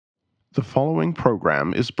The following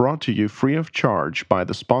program is brought to you free of charge by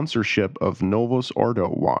the sponsorship of Novus Ordo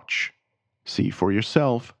Watch. See for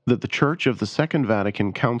yourself that the Church of the Second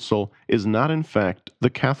Vatican Council is not in fact the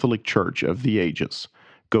Catholic Church of the ages.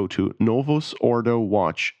 Go to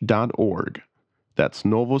novusordowatch.org. That's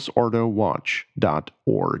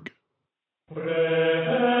novusordowatch.org.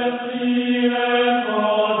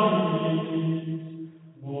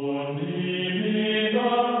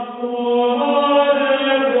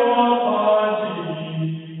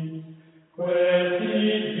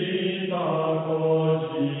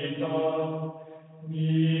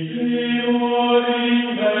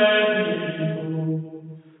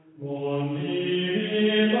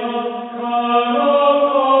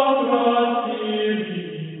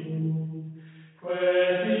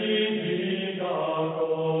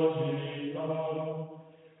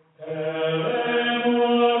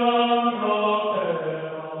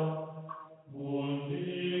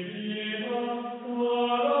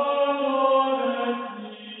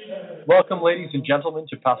 Welcome, ladies and gentlemen,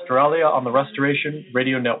 to Pastoralia on the Restoration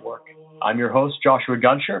Radio Network. I'm your host, Joshua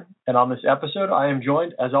Gunshire, and on this episode, I am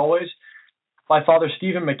joined, as always, by Father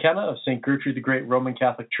Stephen McKenna of St. Gertrude the Great Roman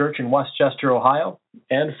Catholic Church in Westchester, Ohio,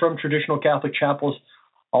 and from traditional Catholic chapels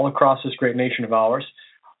all across this great nation of ours.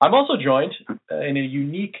 I'm also joined, in a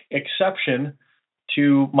unique exception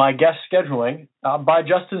to my guest scheduling, by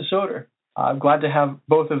Justin Soter. I'm glad to have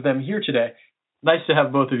both of them here today. Nice to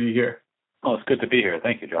have both of you here. Oh, it's good to be here.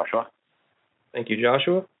 Thank you, Joshua. Thank you,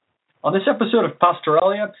 Joshua. On this episode of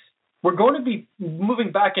Pastoralia, we're going to be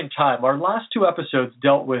moving back in time. Our last two episodes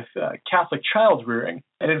dealt with Catholic child rearing.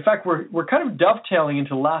 And in fact, we're kind of dovetailing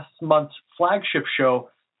into last month's flagship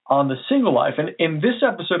show on the single life. And in this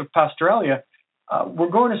episode of Pastoralia, we're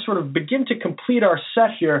going to sort of begin to complete our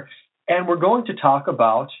set here, and we're going to talk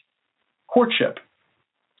about courtship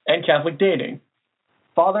and Catholic dating.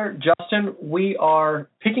 Father Justin, we are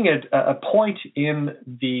picking a point in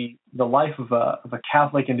the life of a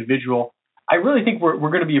Catholic individual. I really think we're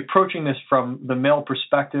going to be approaching this from the male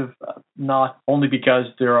perspective, not only because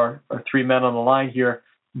there are three men on the line here,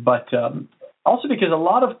 but also because a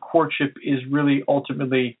lot of courtship is really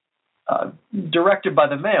ultimately directed by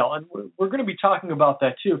the male. And we're going to be talking about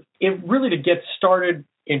that too. Really, to get started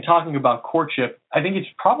in talking about courtship, I think it's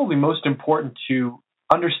probably most important to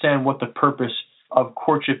understand what the purpose of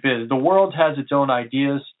courtship is. The world has its own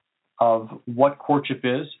ideas of what courtship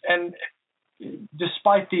is, and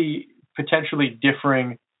despite the potentially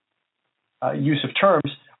differing use of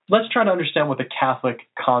terms, let's try to understand what the Catholic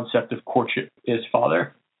concept of courtship is,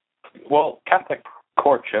 Father. Well, Catholic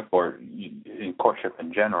courtship, or in courtship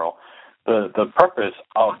in general, the purpose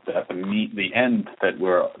of the end that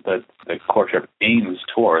the courtship aims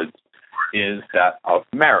towards is that of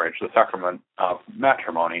marriage, the sacrament of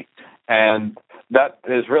matrimony, and that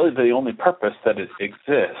is really the only purpose that it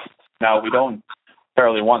exists. Now, we don't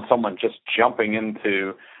necessarily want someone just jumping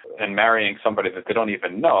into and marrying somebody that they don't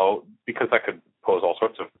even know, because that could pose all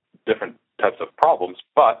sorts of different types of problems.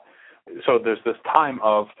 But so there's this time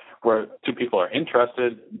of where two people are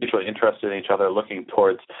mutually interested in each other, looking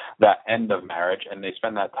towards that end of marriage, and they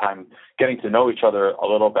spend that time getting to know each other a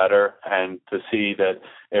little better and to see that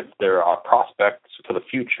if there are prospects for the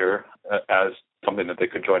future as something that they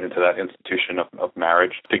could join into that institution of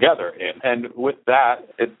marriage together in. And with that,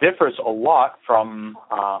 it differs a lot from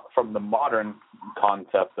the modern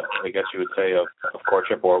concept, I guess you would say, of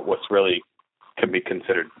courtship, or what's really can be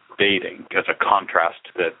considered dating, as a contrast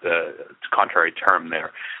that contrary term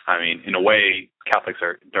there. I mean, in a way, Catholics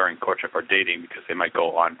during courtship are dating because they might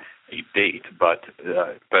go on a date, but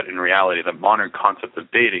in reality, the modern concept of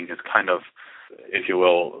dating is kind of, if you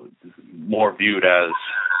will, more viewed as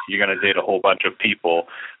you're going to date a whole bunch of people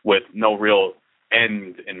with no real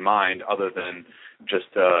end in mind other than just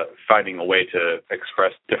finding a way to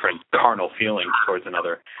express different carnal feelings towards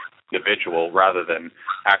another individual, rather than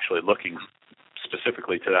actually looking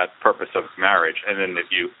specifically to that purpose of marriage. And then if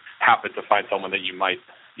you happen to find someone that you might,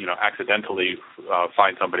 accidentally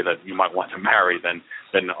find somebody that you might want to marry, then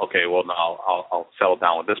okay, well, now I'll settle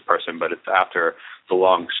down with this person. But it's after the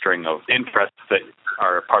long string of interests that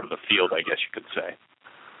are part of the field, I guess you could say.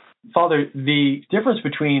 Father, the difference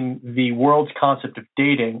between the world's concept of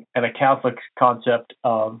dating and a Catholic concept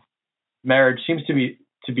of marriage seems to be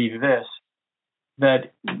this,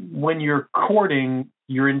 that when you're courting,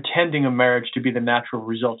 you're intending a marriage to be the natural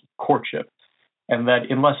result of courtship, and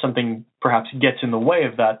that unless something perhaps gets in the way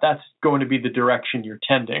of that, that's going to be the direction you're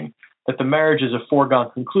tending, that the marriage is a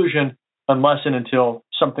foregone conclusion unless and until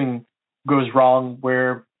something goes wrong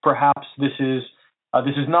where perhaps this is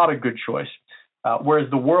not a good choice. Whereas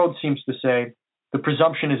the world seems to say the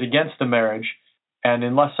presumption is against the marriage, and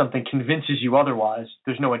unless something convinces you otherwise,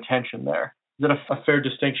 there's no intention there. Is that a fair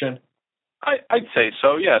distinction? I'd say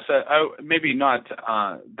so. Yes, maybe not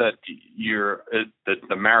that that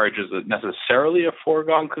the marriage is necessarily a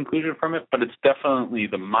foregone conclusion from it, but it's definitely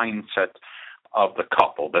the mindset of the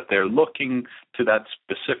couple, that they're looking to that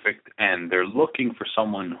specific end. They're looking for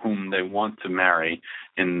someone whom they want to marry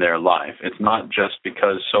in their life. It's not just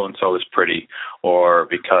because so-and-so is pretty or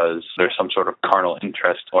because there's some sort of carnal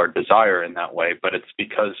interest or desire in that way, but it's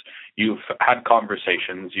because you've had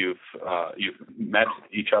conversations, you've met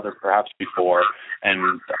each other perhaps before,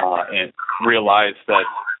 and realized that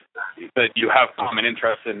you have common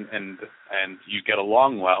interests and you get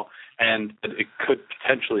along well, and it could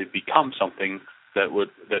potentially become something that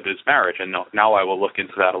is marriage. And now I will look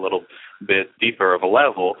into that a little bit deeper of a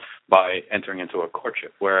level by entering into a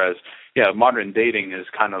courtship. Whereas, modern dating is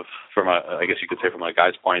kind of I guess you could say from a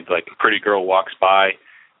guy's point, like a pretty girl walks by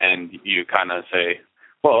and you kind of say,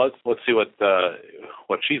 well, let's see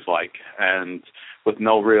what she's like, and with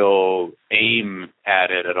no real aim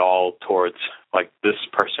at it at all towards like this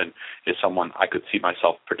person is someone I could see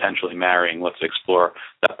myself potentially marrying. Let's explore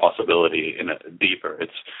that possibility in a deeper.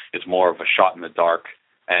 It's more of a shot in the dark,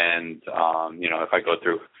 and if I go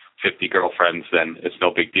through 50 girlfriends, then it's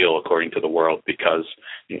no big deal according to the world, because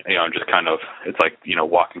I'm just kind of, it's like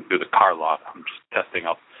walking through the car lot. I'm just testing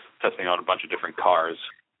out a bunch of different cars.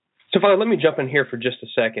 So, Father, let me jump in here for just a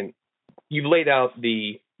second. You've laid out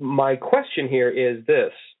my question here is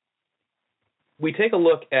this. We take a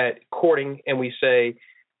look at courting and we say,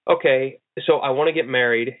 okay, so I want to get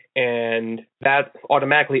married, and that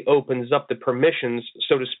automatically opens up the permissions,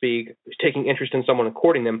 so to speak, taking interest in someone and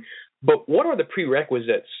courting them. But what are the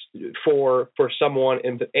prerequisites for someone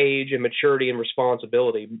in the age and maturity and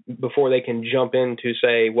responsibility before they can jump in to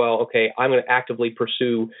say, well, okay, I'm going to actively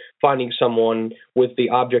pursue finding someone with the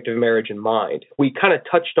object of marriage in mind? We kind of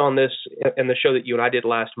touched on this in the show that you and I did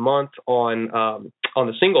last month on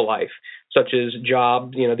the single life, such as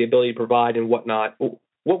job, the ability to provide and whatnot.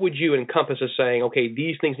 What would you encompass as saying, okay,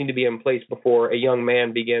 these things need to be in place before a young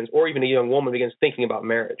man begins, or even a young woman begins thinking about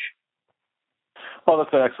marriage? Well,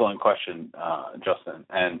 that's an excellent question, Justin,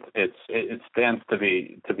 and it stands to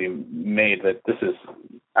be made that this is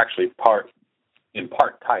actually in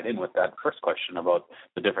part tied in with that first question about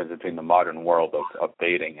the difference between the modern world of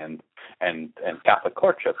dating and Catholic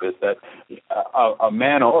courtship, is that a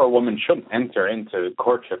man or a woman shouldn't enter into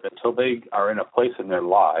courtship until they are in a place in their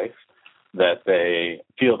life that they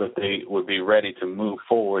feel that they would be ready to move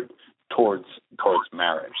forward towards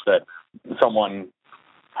marriage, that someone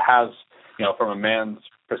has, from a man's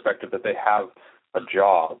perspective, that they have a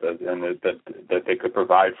job and that they could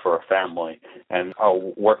provide for a family and are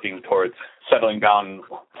working towards settling down.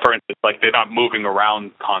 For instance, like they're not moving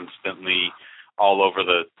around constantly all over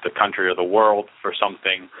the country or the world for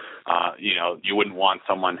something. You wouldn't want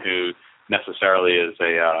someone who necessarily is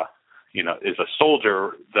a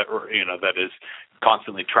soldier that is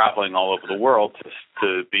constantly traveling all over the world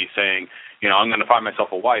to be saying, I'm going to find myself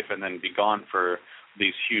a wife and then be gone for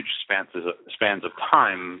these huge spans of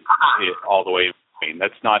time all the way.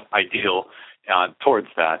 That's not ideal towards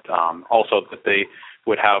that. Also, that they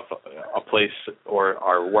would have a place or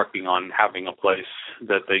are working on having a place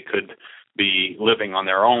that they could be living on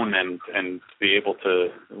their own and be able to,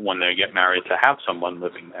 when they get married, to have someone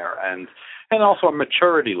living there. And also a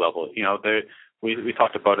maturity level. We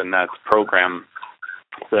talked about in that program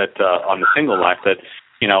that on the single life that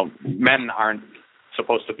men aren't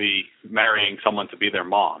supposed to be marrying someone to be their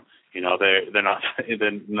mom. They're not.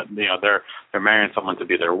 They're marrying someone to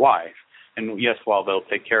be their wife. And yes, while they'll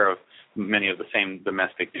take care of many of the same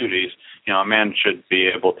domestic duties, a man should be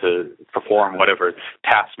able to perform whatever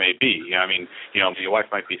tasks may be. Your wife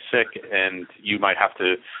might be sick and you might have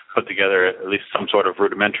to put together at least some sort of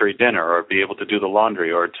rudimentary dinner or be able to do the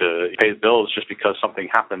laundry or to pay the bills. Just because something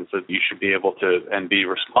happens, that you should be able to and be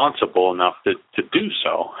responsible enough to do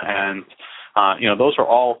so. And those are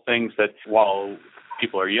all things that, while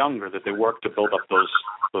people are younger, that they work to build up those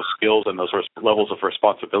skills and those levels of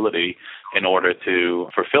responsibility in order to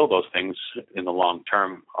fulfill those things in the long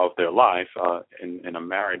term of their life in a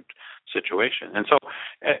married situation. And so,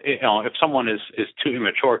 if someone is too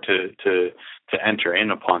immature to enter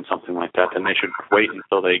in upon something like that, then they should wait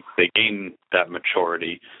until they gain that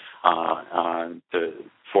maturity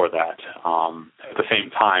for that. At the same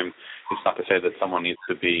time, it's not to say that someone needs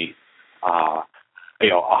to be 100%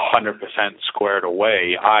 squared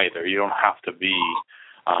away either. You don't have to be,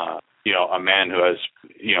 a man who has,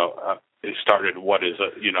 started what is,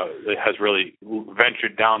 has really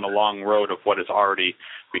ventured down the long road of what has already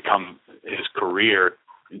become his career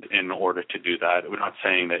in order to do that. We're not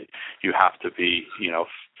saying that you have to be,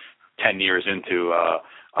 10 years into a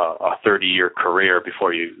 30-year career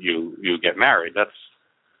before you get married.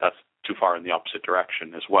 That's too far in the opposite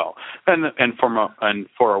direction as well. And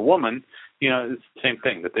for a woman, it's the same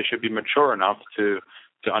thing, that they should be mature enough to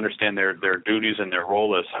understand their duties and their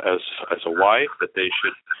role as a wife, that they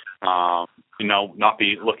should not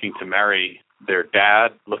be looking to marry their dad,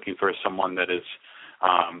 looking for someone that is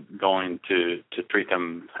going to treat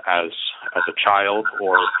them as a child,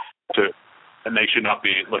 and they should not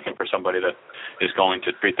be looking for somebody that is going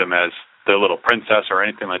to treat them as their little princess or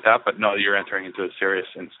anything like that. But no, you're entering into a serious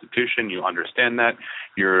institution. You understand that.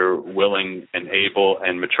 You're willing and able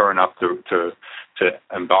and mature enough to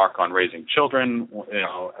embark on raising children,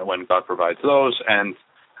 when God provides those. And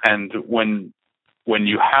when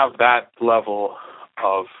you have that level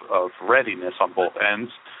of readiness on both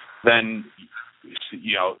ends, then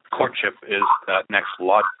courtship is that next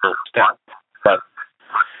logical step.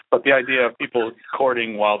 But the idea of people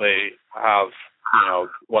courting while they have,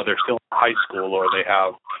 while they're still in high school, or they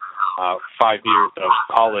have 5 years of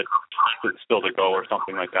college still to go, or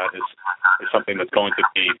something like that, is something that's going to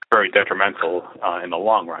be very detrimental in the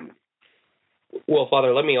long run. Well,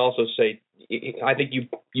 Father, let me also say, I think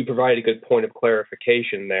you provided a good point of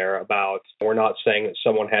clarification there about, we're not saying that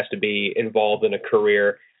someone has to be involved in a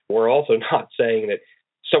career. We're also not saying that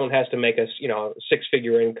someone has to make a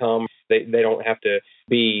six-figure income. They don't have to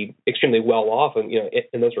be extremely well off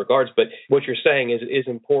in those regards. But what you're saying is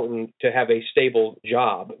important to have a stable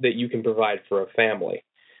job that you can provide for a family,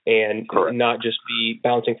 and Correct. Not just be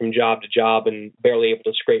bouncing from job to job and barely able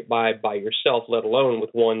to scrape by yourself, let alone with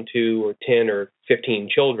 1, 2, or 10 or 15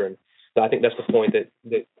 children. So I think that's the point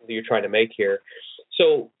that you're trying to make here.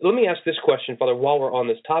 So let me ask this question, Father, while we're on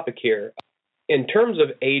this topic here. In terms of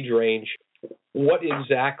age range, what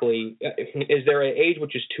exactly, is there an age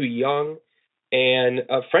which is too young? And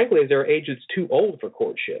frankly, is there an age that's too old for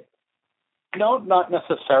courtship? No, not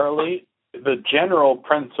necessarily. The general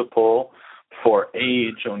principle for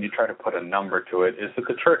age, when you try to put a number to it, is that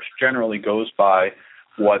the church generally goes by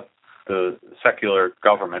what the secular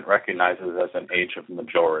government recognizes as an age of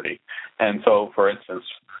majority. And so, for instance,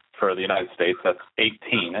 for the United States, that's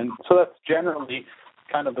 18. And so that's generally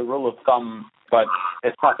kind of the rule of thumb, but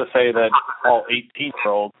it's not to say that all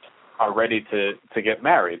 18-year-olds are ready to get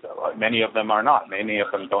married. Many of them are not. Many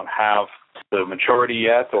of them don't have the maturity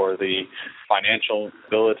yet, or the financial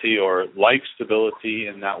ability or life stability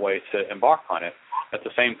in that way to embark on it. At the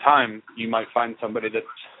same time, you might find somebody that's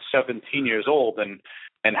 17 years old and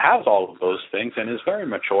has all of those things and is very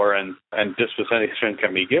mature, and disposition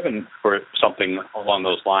can be given for something along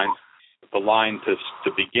those lines. The line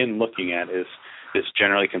to begin looking at is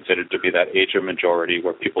generally considered to be that age of majority,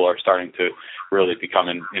 where people are starting to really become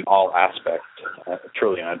in all aspects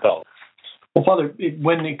truly an adult. Well, Father,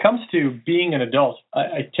 when it comes to being an adult,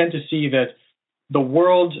 I tend to see that the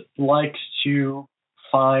world likes to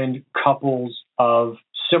find couples of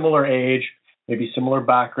similar age, maybe similar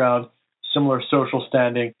background, similar social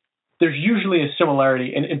standing. There's usually a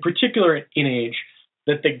similarity, and in particular in age,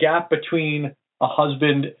 that the gap between a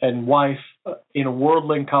husband and wife in a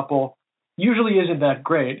worldling couple usually isn't that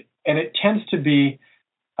great. And it tends to be,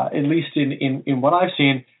 at least in what I've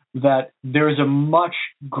seen, that there is a much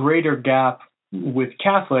greater gap with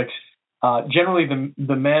Catholics, generally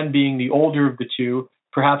the man being the older of the two,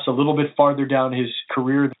 perhaps a little bit farther down his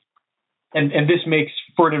career. And this makes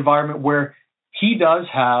for an environment where he does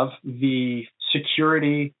have the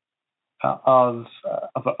security of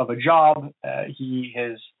a job. He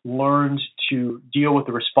has learned to deal with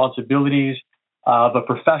the responsibilities of a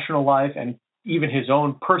professional life and even his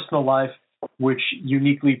own personal life, which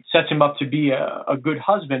uniquely sets him up to be a good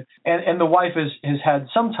husband. And the wife has had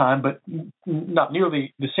some time, but not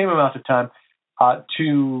nearly the same amount of time,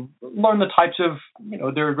 to learn the types of,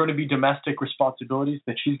 there are going to be domestic responsibilities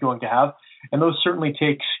that she's going to have. And those certainly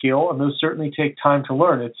take skill, and those certainly take time to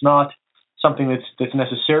learn. It's not something that's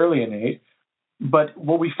necessarily innate. But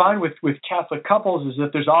what we find with Catholic couples is that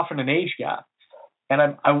there's often an age gap.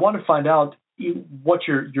 And I want to find out what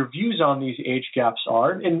your views on these age gaps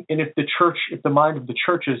are, and if the mind of the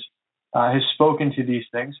church has spoken to these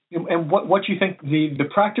things, and what you think the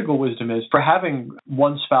practical wisdom is for having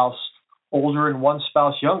one spouse older and one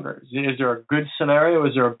spouse younger. Is there a good scenario?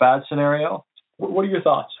 Is there a bad scenario? What are your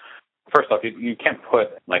thoughts? First off, you can't put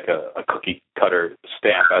like a cookie cutter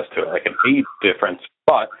stamp as to like an age difference,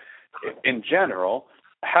 but in general,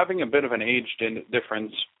 having a bit of an age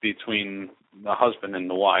difference between the husband and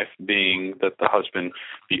the wife, being that the husband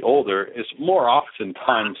be older, is more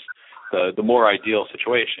oftentimes the more ideal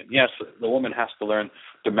situation. Yes, the woman has to learn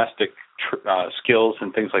domestic skills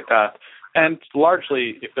and things like that. And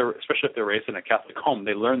largely, especially if they're raised in a Catholic home,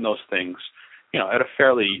 they learn those things, at a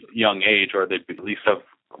fairly young age, or they at least have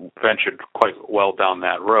ventured quite well down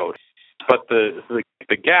that road. But the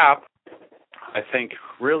gap, I think,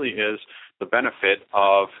 really is the benefit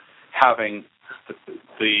of having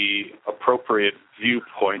the appropriate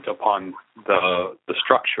viewpoint upon the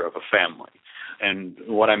structure of a family. And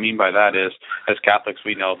what I mean by that is, as Catholics,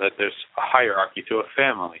 we know that there's a hierarchy to a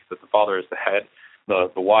family, that the father is the head, the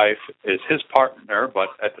wife is his partner, but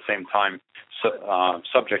at the same time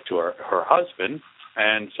subject to her husband.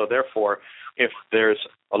 And so therefore, if there's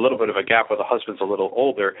a little bit of a gap where the husband's a little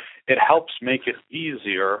older, it helps make it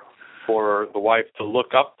easier for the wife to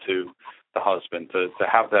look up to the husband, to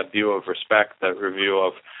have that view of respect, that review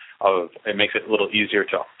of it makes it a little easier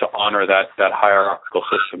to honor that hierarchical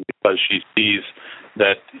system, because she sees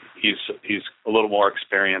that he's a little more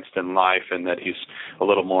experienced in life and that he's a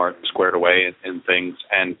little more squared away in things,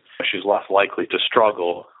 and she's less likely to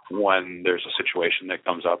struggle when there's a situation that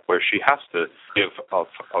comes up where she has to give of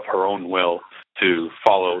her own will to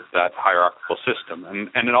follow that hierarchical system.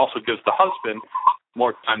 And it also gives the husband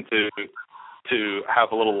more time to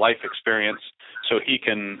have a little life experience, so he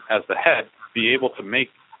can, as the head, be able to make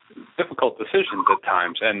difficult decisions at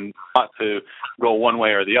times, and not to go one way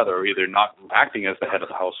or the other, either not acting as the head of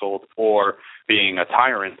the household or being a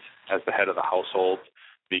tyrant as the head of the household,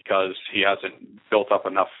 because he hasn't built up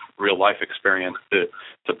enough real life experience to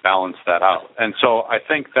balance that out. And so I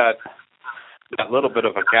think that little bit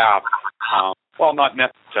of a gap, while not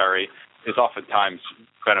necessary, is oftentimes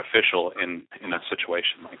beneficial in a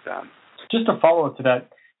situation like that. Just to follow up to that,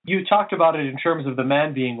 you talked about it in terms of the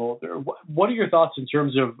man being older. What are your thoughts in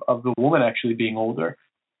terms of the woman actually being older?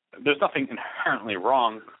 There's nothing inherently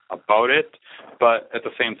wrong about it, but at the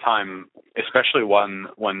same time, especially when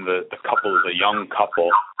the couple is a young couple,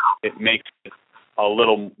 it makes it a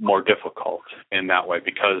little more difficult in that way,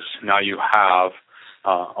 because now you have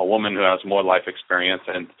a woman who has more life experience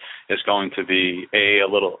and is going to be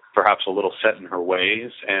perhaps a little set in her ways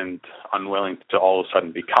and unwilling to all of a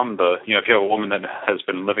sudden become if you have a woman that has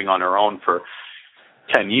been living on her own for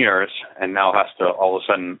 10 years and now has to all of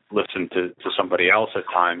a sudden listen to somebody else at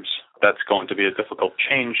times, that's going to be a difficult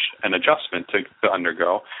change and adjustment to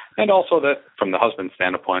undergo. And also that from the husband's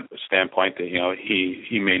standpoint, that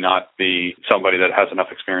he may not be somebody that has enough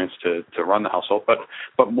experience to run the household,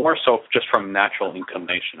 but more so just from natural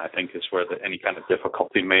inclination, I think, is where any kind of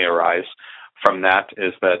difficulty may arise from that,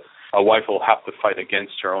 is that a wife will have to fight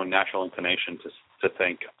against her own natural inclination to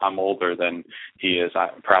think, I'm older than he is,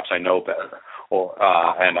 perhaps I know better, or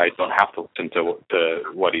and I don't have to listen to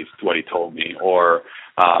what he told me, or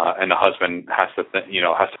and the husband has to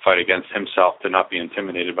fight against himself to not be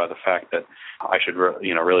intimidated by the fact that I should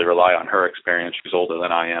really rely on her experience. She's older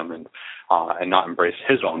than I am, and not embrace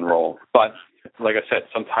his own role. But like I said,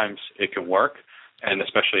 sometimes it can work. And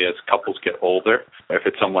especially as couples get older, if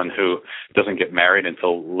it's someone who doesn't get married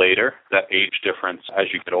until later, that age difference as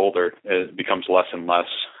you get older, it becomes less and less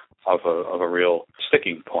of a real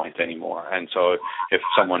sticking point anymore. And so if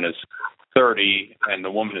someone is 30 and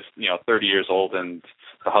the woman is 30 years old and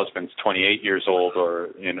the husband's 28 years old, or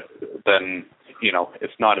then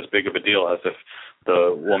it's not as big of a deal as if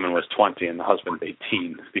the woman was 20 and the husband's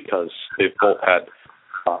 18, because they've both had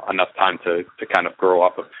enough time to kind of grow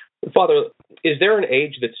up. Father, is there an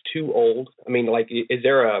age that's too old? I mean, like, is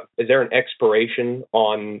there an expiration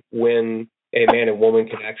on when a man and woman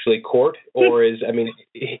can actually court, or is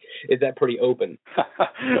that pretty open?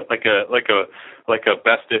 like a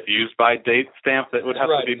best if used by date stamp that would have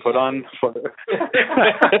to be put on for.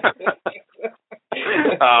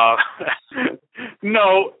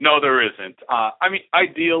 No, there isn't.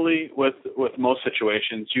 Ideally, with most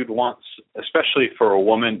situations, you'd want, especially for a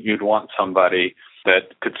woman, you'd want somebody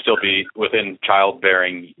that could still be within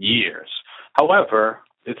childbearing years. However,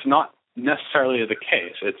 it's not necessarily the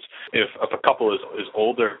case. It's if a couple is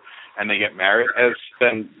older and they get married,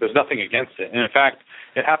 then there's nothing against it. And in fact,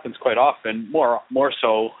 it happens quite often, more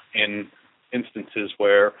so in instances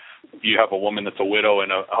where you have a woman that's a widow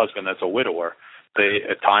and a husband that's a widower. They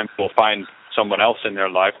at times will find someone else in their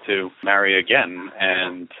life to marry again,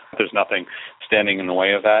 and there's nothing standing in the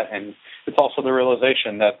way of that. And it's also the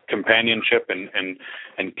realization that companionship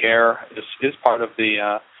and care is part of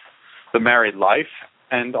the married life,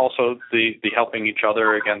 and also the helping each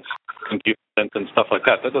other against concupiscence and stuff like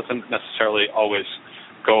that. That doesn't necessarily always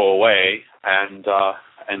go away, and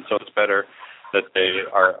so it's better that they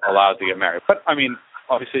are allowed to get married. But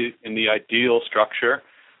obviously, in the ideal structure,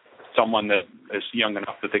 someone that is young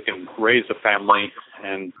enough that they can raise a family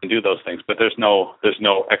and do those things, but there's no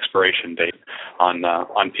expiration date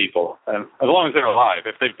on people, and as long as they're alive.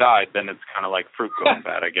 If they've died, then it's kind of like fruit going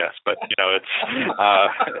bad, I guess. But it's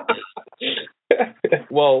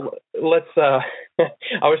well, let's. I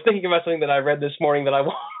was thinking about something that I read this morning that I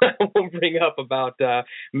won't bring up about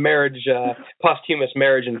marriage, posthumous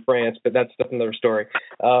marriage in France, but that's another story.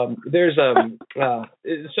 There's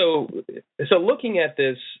so looking at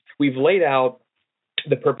this, we've laid out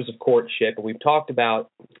the purpose of courtship, and we've talked about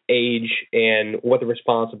age and what the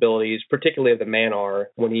responsibilities, particularly of the man, are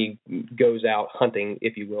when he goes out hunting,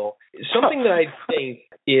 if you will. Something that I think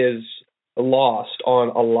is lost on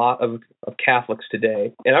a lot of Catholics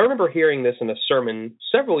today, and I remember hearing this in a sermon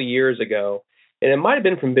several years ago, and it might have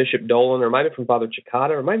been from Bishop Dolan, or it might have been from Father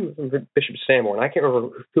Cicada, or it might have been from Bishop Samore, and I can't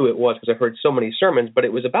remember who it was because I've heard so many sermons, but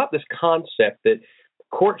it was about this concept that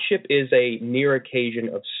courtship is a near occasion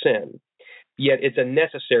of sin. Yet it's a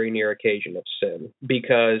necessary near occasion of sin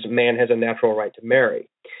because man has a natural right to marry.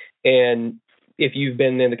 And if you've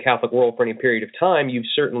been in the Catholic world for any period of time, you've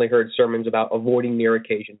certainly heard sermons about avoiding near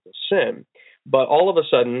occasions of sin. But all of a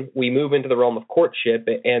sudden, we move into the realm of courtship,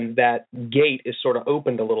 and that gate is sort of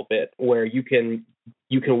opened a little bit where you can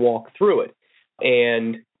walk through it.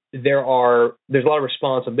 And there's a lot of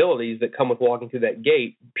responsibilities that come with walking through that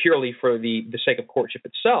gate purely for the sake of courtship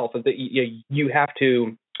itself. That you have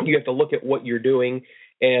to look at what you're doing,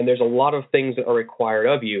 and there's a lot of things that are required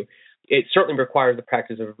of you. It certainly requires the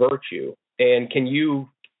practice of virtue. And can you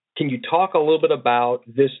talk a little bit about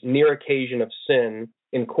this near occasion of sin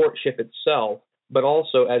in courtship itself, but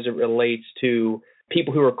also as it relates to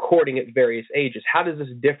people who are courting at various ages? How does this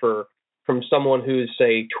differ from someone who's,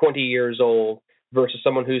 say, 20 years old versus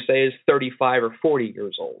someone who, say, is 35 or 40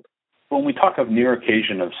 years old? When we talk of near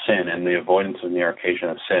occasion of sin and the avoidance of near occasion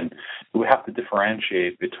of sin, we have to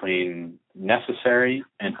differentiate between necessary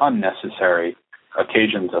and unnecessary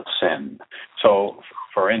occasions of sin. So,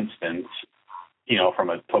 for instance, from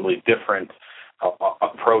a totally different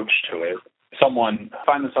approach to it, someone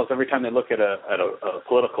finds themselves every time they look at a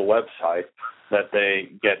political website that they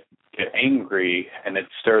get angry, and it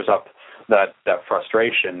stirs up that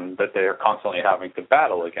frustration that they are constantly having to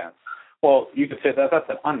battle against. Well, you could say that's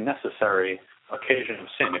an unnecessary occasion of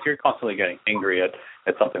sin. If you're constantly getting angry at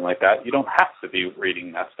something like that, you don't have to be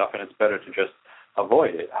reading that stuff, and it's better to just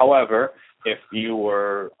avoid it. However, if you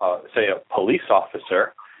were, say, a police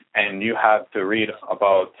officer, and you had to read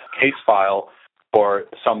about a case file for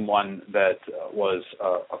someone that was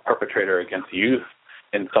a perpetrator against youth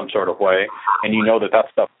in some sort of way, and you know that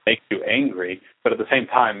stuff makes you angry, but at the same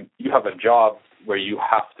time, you have a job where you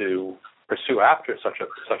have to pursue after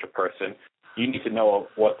such a person, you need to know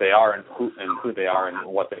what they are and who they are and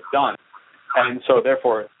what they've done. And so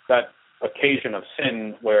therefore that occasion of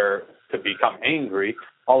sin where to become angry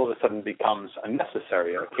all of a sudden becomes a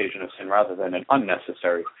necessary occasion of sin rather than an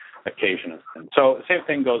unnecessary occasion of sin. So the same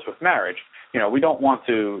thing goes with marriage. We don't want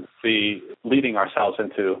to be leading ourselves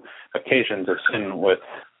into occasions of sin with,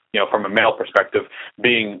 from a male perspective,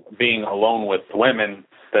 being alone with women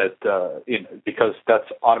because that's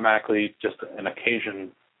automatically just an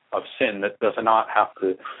occasion of sin that does not have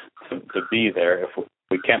to be there. If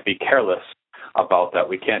we can't be careless about that,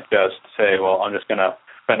 we can't just say, well, I'm just going to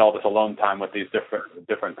spend all this alone time with these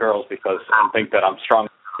different girls because I think that I'm strong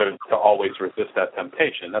to always resist that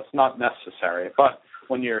temptation. That's not necessary. But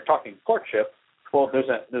when you're talking courtship, well, there's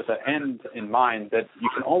an end in mind that you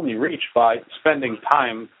can only reach by spending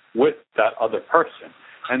time with that other person.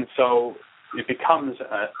 And so it becomes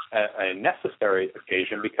a necessary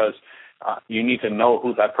occasion because you need to know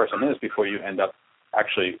who that person is before you end up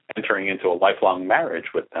actually entering into a lifelong marriage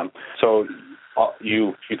with them. So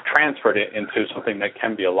you've transferred it into something that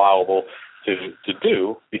can be allowable to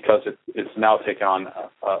do because it's now taken on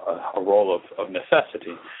a role of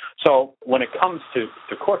necessity. So when it comes to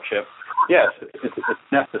courtship, yes, it's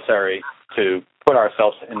necessary to put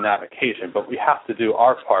ourselves in that occasion, but we have to do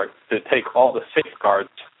our part to take all the safeguards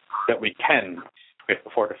that we can. We have to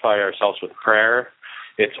fortify ourselves with prayer.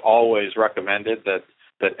 It's always recommended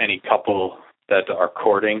that any couple that are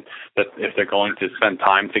courting, that if they're going to spend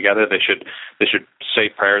time together, they should say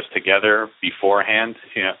prayers together beforehand,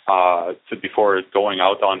 before going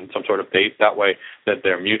out on some sort of date. That way, that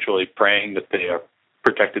they're mutually praying that they are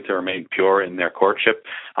protected to remain pure in their courtship.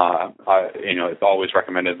 It's always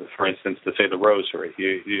recommended, for instance, to say the rosary.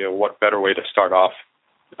 What better way to start off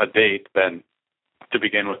a date than to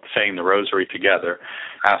begin with saying the rosary together,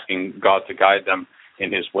 asking God to guide them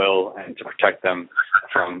in His will and to protect them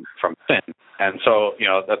from sin. And so,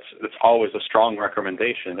 it's always a strong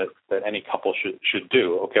recommendation that any couple should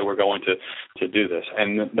do. Okay, we're going to do this.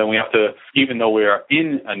 And then we have to, even though we are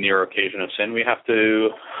in a near occasion of sin, we have to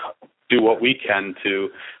do what we can to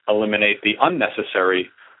eliminate the unnecessary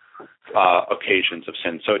occasions of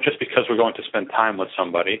sin. So just because we're going to spend time with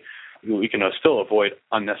somebody, we can still avoid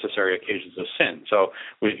unnecessary occasions of sin. So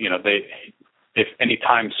if any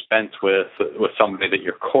time spent with somebody that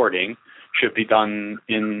you're courting should be done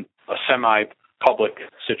in a semi-public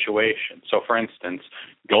situation. So, for instance,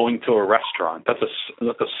 going to a restaurant, that's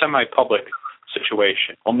a semi-public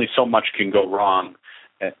situation. Only so much can go wrong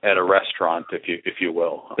at a restaurant, if you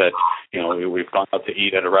will. That we've gone out to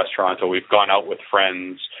eat at a restaurant, or we've gone out with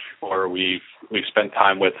friends, or we've spent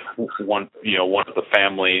time with one of the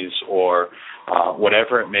families, or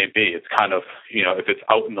whatever it may be. It's kind of if it's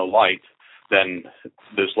out in the light, then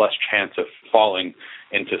there's less chance of falling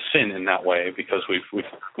into sin in that way because we've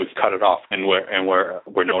cut it off, and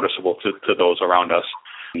we're noticeable to those around us.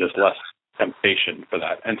 And there's less temptation for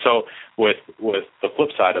that. And so with the flip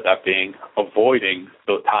side of that being avoiding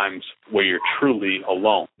the times where you're truly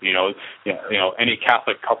alone. Any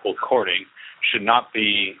Catholic couple courting should not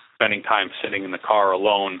be spending time sitting in the car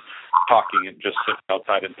alone, talking and just sitting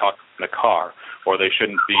outside and talking in the car, or they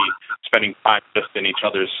shouldn't be spending time just in each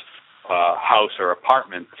other's house or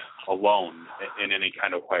apartment alone in any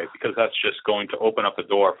kind of way, because that's just going to open up the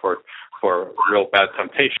door for real bad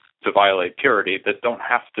temptation to violate purity that don't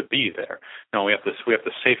have to be there. We have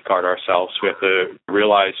to safeguard ourselves. We have to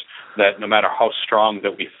realize that no matter how strong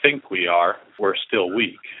that we think we are, we're still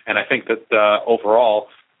weak. And I think that overall,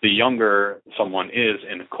 the younger someone is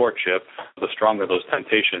in a courtship, the stronger those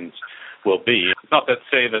temptations will be. It's not that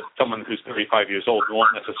say that someone who's 35 years old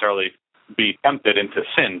won't necessarily be tempted into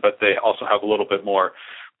sin, but they also have a little bit more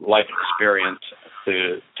life experience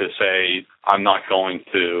to say, I'm not going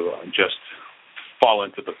to just fall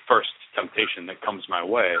into the first temptation that comes my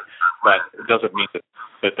way. But it doesn't mean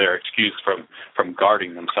that they're excused from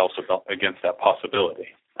guarding themselves against that possibility.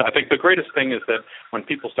 I think the greatest thing is that when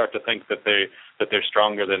people start to think that they're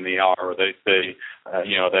stronger than they are, or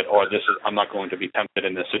I'm not going to be tempted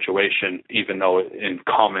in this situation, even though in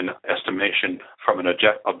common estimation from an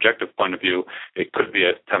objective point of view, it could be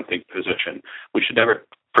a tempting position. We should never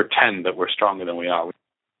pretend that we're stronger than we are.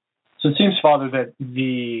 So it seems, Father, that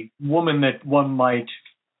the woman that one might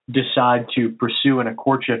decide to pursue in a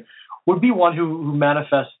courtship would be one who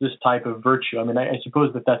manifests this type of virtue. I mean, I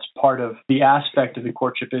suppose that's part of the aspect of the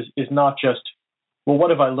courtship is not just, well, what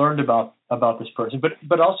have I learned about this person,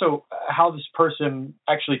 but also how this person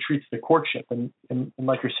actually treats the courtship. And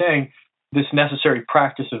like you're saying, this necessary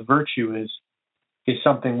practice of virtue is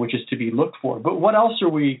something which is to be looked for. But what else are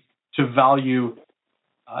we to value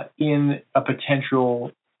in a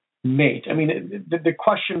potential mate? I mean, the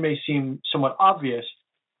question may seem somewhat obvious,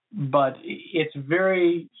 but it's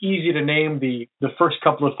very easy to name the first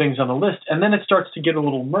couple of things on the list, and then it starts to get a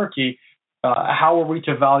little murky. How are we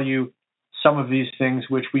to value some of these things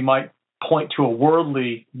which we might point to a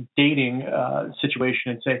worldly dating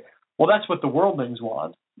situation and say, well, that's what the worldlings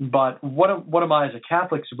want, but what am I as a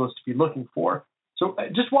Catholic supposed to be looking for? So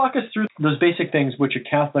just walk us through those basic things which a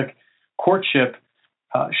Catholic courtship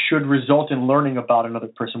should result in learning about another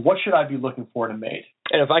person. What should I be looking for in a mate?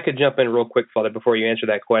 And if I could jump in real quick, Father, before you answer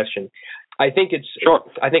that question, I think Sure.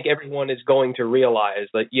 I think everyone is going to realize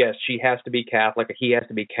that, yes, she has to be Catholic, or he has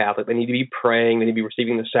to be Catholic. They need to be praying. They need to be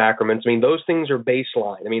receiving the sacraments. I mean, those things are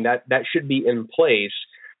baseline. I mean, that should be in place,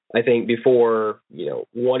 I think, before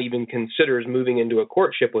one even considers moving into a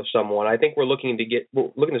courtship with someone. I think we're looking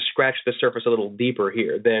to scratch the surface a little deeper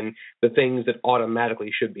here than the things that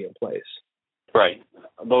automatically should be in place. Right.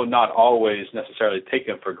 Though not always necessarily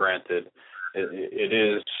taken for granted, it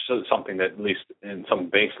is something that at least in some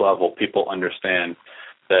base level people understand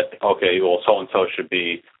that, okay, well, so-and-so should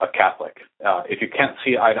be a Catholic. If you can't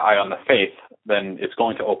see eye to eye on the faith, then it's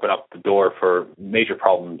going to open up the door for major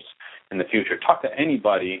problems in the future. Talk to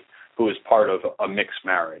anybody who is part of a mixed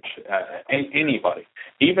marriage, anybody.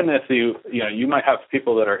 Even if you might have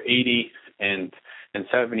people that are 80 and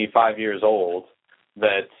 75 years old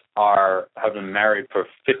that have been married for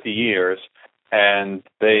 50 years, and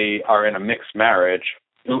they are in a mixed marriage.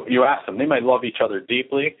 You ask them; they might love each other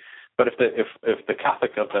deeply, but if the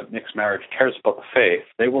Catholic of that mixed marriage cares about the faith,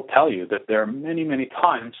 they will tell you that there are many, many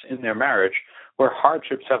times in their marriage where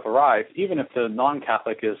hardships have arrived, even if the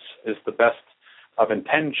non-Catholic is the best of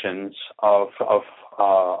intentions of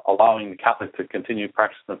allowing the Catholic to continue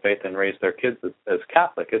practicing the faith and raise their kids as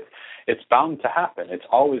Catholic. It's bound to happen. It's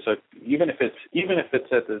always even if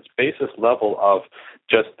it's at this basis level of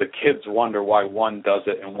just the kids wonder why one does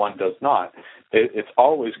it and one does not. It's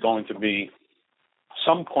always going to be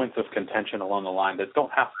some points of contention along the line that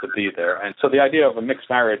don't have to be there. And so the idea of a mixed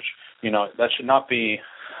marriage, that should not be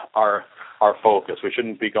our focus. We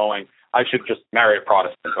shouldn't be going, I should just marry a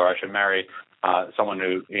Protestant, or I should marry someone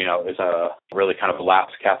who, is a really kind of a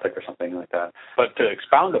lapsed Catholic or something like that. But to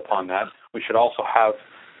expound upon that, we should also have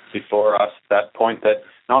before us that point that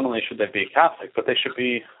not only should they be Catholic, but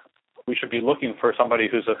we should be looking for somebody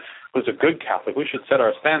who's a good Catholic. We should set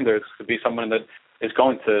our standards to be someone that is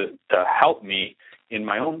going to help me in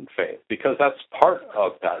my own faith, because that's part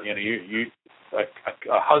of that.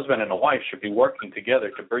 A husband and a wife should be working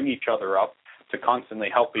together to bring each other up, to constantly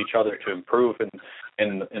help each other to improve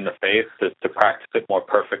in the faith, to practice it more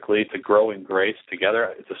perfectly, to grow in grace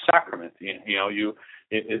together. It's a sacrament.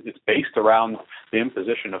 It's based around the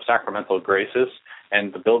imposition of sacramental graces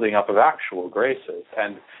and the building up of actual graces.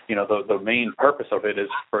 And the main purpose of it is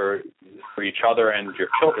for each other and your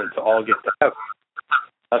children to all get to heaven.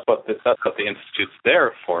 That's what the Institute's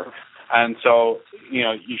there for. And so,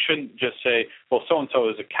 you shouldn't just say, well, so-and-so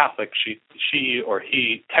is a Catholic, she or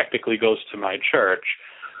he technically goes to my church,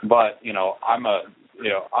 but, I'm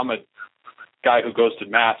a guy who goes to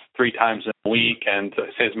Mass 3 times a week and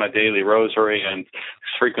says my daily rosary and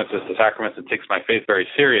frequents the sacraments and takes my faith very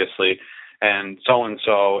seriously, and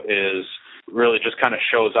so-and-so is really just kind of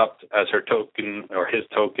shows up as her token or his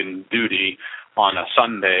token duty on a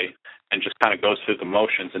Sunday and just kind of goes through the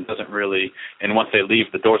motions and doesn't really, and once they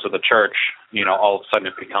leave the doors of the church, all of a sudden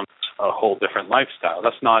it becomes a whole different lifestyle.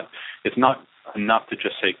 It's not enough to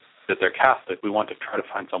just say that they're Catholic. We want to try to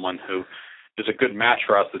find someone who is a good match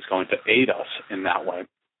for us that's going to aid us in that way.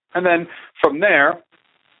 And then from there,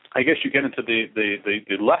 I guess you get into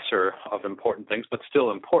the lesser of important things, but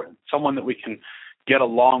still important. Someone that we can get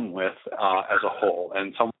along with as a whole,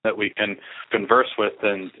 and someone that we can converse with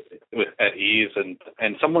at ease,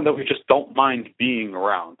 and someone that we just don't mind being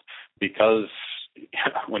around, because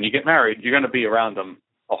when you get married, you're going to be around them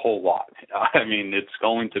a whole lot. I mean, it's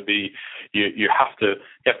going to be you have to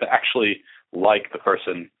actually like the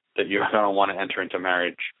person that you're going to want to enter into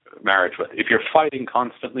marriage with. If you're fighting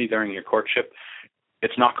constantly during your courtship,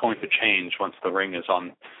 it's not going to change once the ring is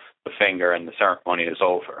on the finger and the ceremony is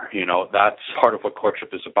over. That's part of what courtship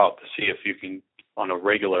is about, to see if you can, on a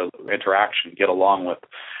regular interaction, get along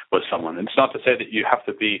with someone. And it's not to say that you have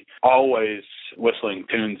to be always whistling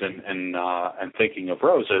tunes and thinking of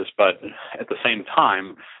roses, but at the same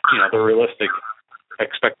time, the realistic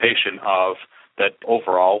expectation of that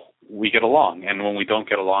overall we get along, and when we don't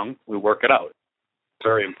get along, we work it out.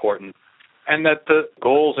 Very important. And that the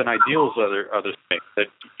goals and ideals are the same, that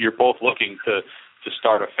you're both looking to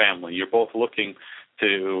start a family. You're both looking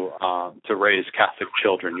to raise Catholic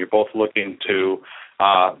children. You're both looking to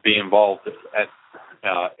be involved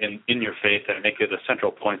in your faith and make it a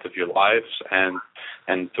central point of your lives,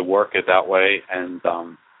 and to work it that way, and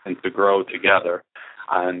to grow together.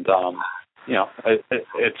 And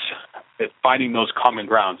it's finding those common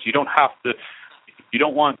grounds. You don't have to. You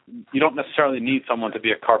don't necessarily need someone to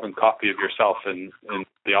be a carbon copy of yourself in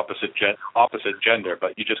the opposite gender,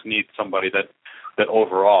 but you just need somebody that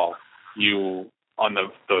overall you, on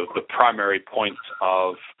the primary points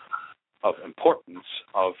of importance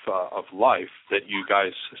of life, that you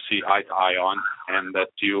guys see eye to eye on, and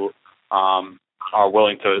that you are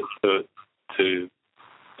willing to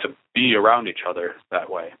be around each other that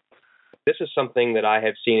way. This is something that I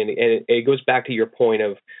have seen, and it goes back to your point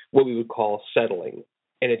of what we would call settling.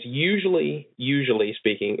 And it's usually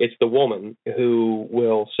speaking, it's the woman who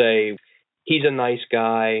will say, he's a nice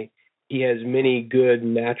guy, he has many good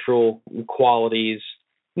natural qualities.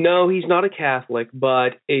 No, he's not a Catholic,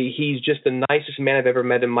 but he's just the nicest man I've ever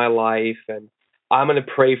met in my life, and I'm going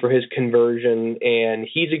to pray for his conversion, and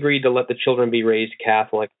he's agreed to let the children be raised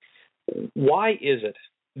Catholic. Why is it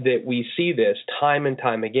that we see this time and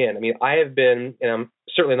time again? I mean, I have been, and I'm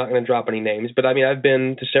certainly not going to drop any names, but I mean, I've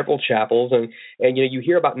been to several chapels, and you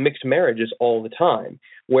hear about mixed marriages all the time,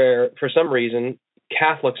 where for some reason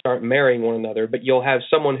Catholics aren't marrying one another, but you'll have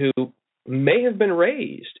someone who may have been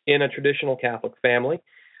raised in a traditional Catholic family.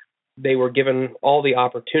 They were given all the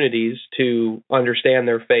opportunities to understand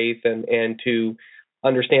their faith and to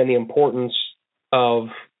understand the importance of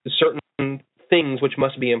certain things which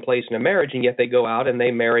must be in place in a marriage, and yet they go out and they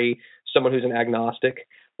marry someone who's an agnostic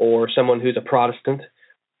or someone who's a Protestant.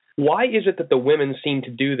 Why is it that the women seem to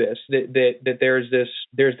do this? That there's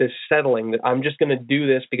this settling, that I'm just going to do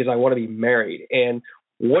this because I want to be married? And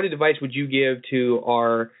what advice would you give to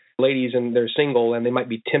our ladies, and they're single and they might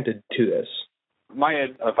be tempted to this? My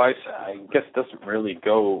advice, I guess, doesn't really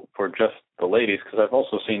go for just the ladies, because I've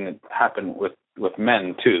also seen it happen with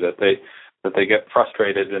men too, that they get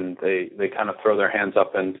frustrated and they kind of throw their hands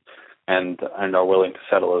up and are willing to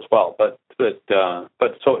settle as well. But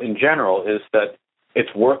so in general is that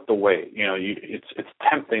it's worth the wait. It's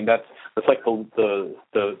tempting. That's like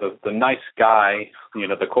the nice guy,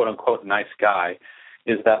 the quote unquote nice guy,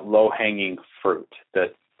 is that low hanging fruit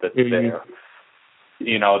that's there.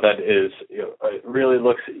 That is, it really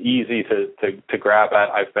looks easy to grab at.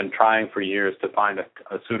 I've been trying for years to find a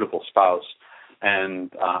suitable spouse,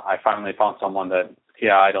 and I finally found someone that,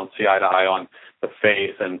 I don't see eye to eye on the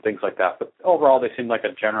faith and things like that, but overall they seem like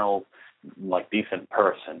a general, decent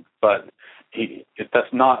person. But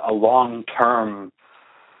that's not a long-term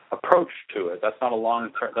approach to it. That's not a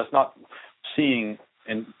long-term. That's not seeing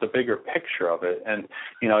in the bigger picture of it. And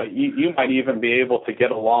you might even be able to get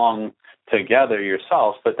along together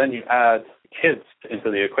yourselves, but then you add kids into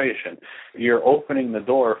the equation. You're opening the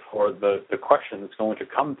door for the question that's going to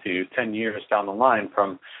come to you 10 years down the line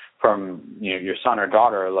from your son or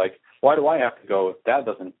daughter, like, why do I have to go if dad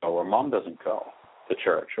doesn't go or mom doesn't go to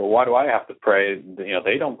church? Or why do I have to pray?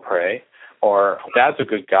 They don't pray. Or dad's a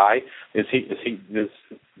good guy. Is he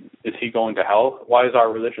going to hell? Why is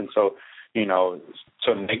our religion so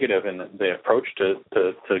negative in the approach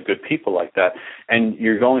to good people like that? And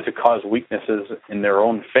you're going to cause weaknesses in their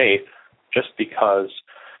own faith just because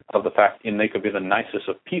of the fact, and they could be the nicest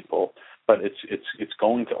of people, but it's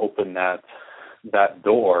going to open that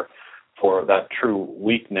door for that true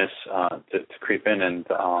weakness to creep in, and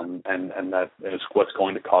that is what's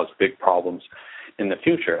going to cause big problems in the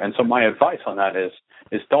future. And so my advice on that is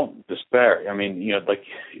don't despair. I mean,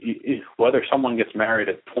 whether someone gets married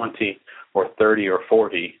at 20 or 30 or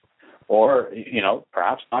 40, or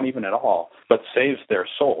perhaps not even at all, but saves their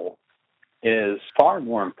soul, is far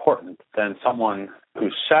more important than someone who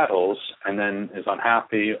settles and then is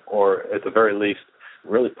unhappy, or at the very least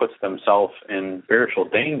really puts themselves in spiritual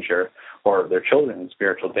danger, or their children in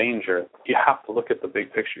spiritual danger. You have to look at the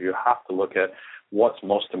big picture. You have to look at what's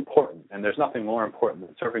most important. And there's nothing more important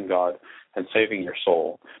than serving God and saving your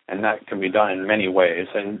soul. And that can be done in many ways.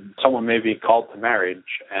 And someone may be called to marriage,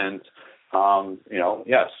 and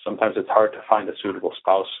yes, sometimes it's hard to find a suitable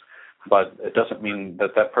spouse, but it doesn't mean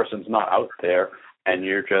that person's not out there, and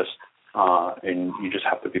you just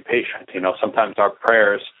have to be patient. Sometimes our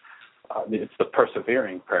prayers, it's the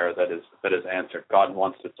persevering prayer that is answered. God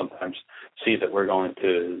wants to sometimes see that we're going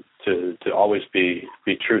to always be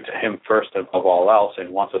true to Him first above all else, and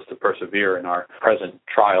wants us to persevere in our present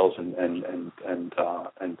trials and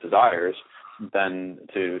desires, than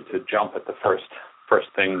to jump at the first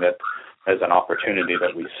thing that as an opportunity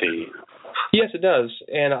that we see. Yes, it does.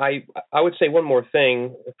 And I would say one more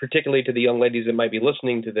thing, particularly to the young ladies that might be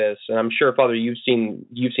listening to this, and I'm sure, Father, you've seen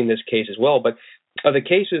this case as well, but the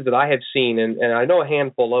cases that I have seen, and I know a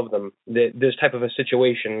handful of them, that this type of a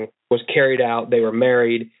situation was carried out. They were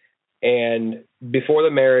married, and before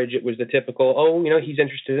the marriage, it was the typical, he's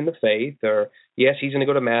interested in the faith, or yes, he's going to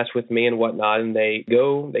go to Mass with me and whatnot, and they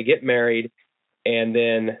get married, and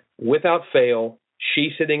then without fail,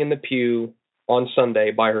 she's sitting in the pew on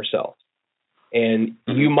Sunday by herself. And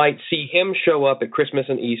you might see him show up at Christmas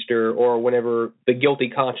and Easter, or whenever the guilty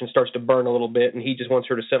conscience starts to burn a little bit and he just wants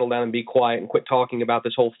her to settle down and be quiet and quit talking about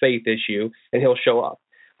this whole faith issue, and he'll show up.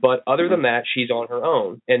 But other than that, she's on her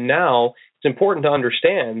own. And now it's important to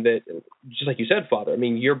understand that, just like you said, Father, I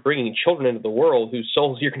mean, you're bringing children into the world whose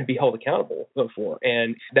souls you're going to be held accountable for.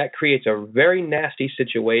 And that creates a very nasty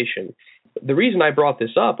situation. The reason I brought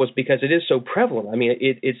this up was because it is so prevalent. I mean,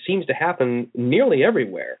 it seems to happen nearly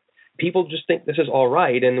everywhere. People just think this is all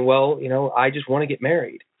right, and I just want to get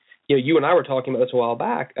married. You and I were talking about this a while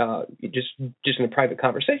back, just in a private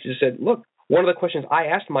conversation. Just said, look, one of the questions I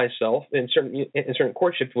asked myself in certain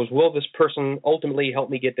courtships was, will this person ultimately help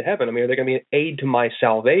me get to heaven? I mean, are they going to be an aid to my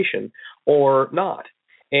salvation or not?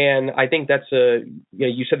 And I think that's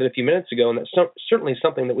you said that a few minutes ago, and that's certainly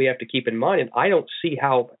something that we have to keep in mind. And I don't see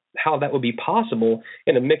how that would be possible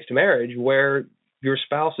in a mixed marriage where your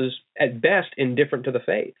spouse is at best indifferent to the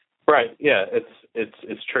faith. Right. Yeah,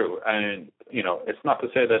 it's true. And, it's not to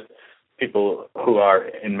say that people who are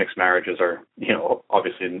in mixed marriages are,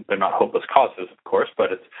 obviously they're not hopeless causes, of course, but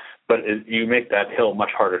you make that hill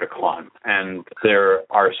much harder to climb. And there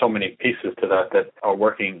are so many pieces to that are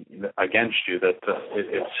working against you that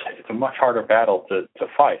it's a much harder battle to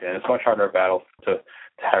fight. And it's a much harder battle to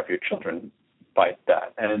have your children fight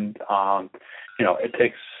that. And, it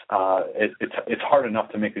takes, it's hard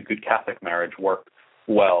enough to make a good Catholic marriage work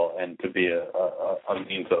well, and to be a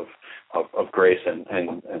means of grace and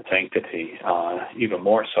sanctity, even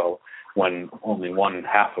more so when only one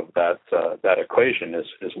half of that equation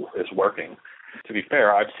is working. To be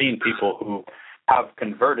fair, I've seen people who have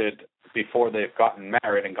converted before they've gotten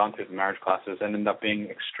married and gone through the marriage classes and end up being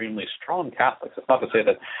extremely strong Catholics. It's not to say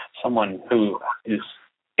that someone who is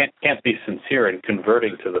can't be sincere in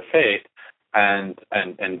converting to the faith and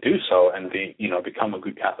do so and become a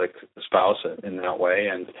good Catholic spouse in that way,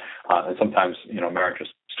 and sometimes marriages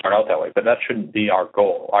start out that way, but that shouldn't be our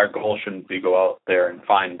goal. Our goal shouldn't be go out there and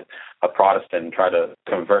find a Protestant and try to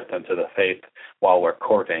convert them to the faith while we're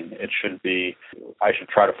courting. It should be I should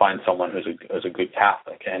try to find someone who's a good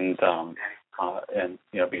Catholic, and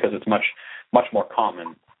because it's much more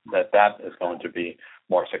common that is going to be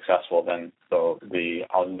more successful than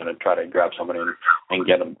I'm going to try to grab somebody and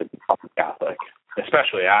get them to become Catholic,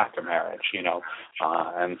 especially after marriage,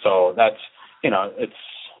 and so that's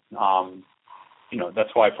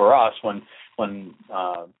that's why for us when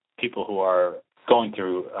people who are going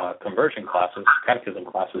through conversion classes, catechism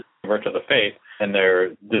classes, convert to the faith, and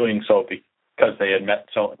they're doing so because they had met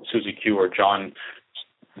Susie Q or John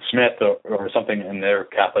Smith or something, and they're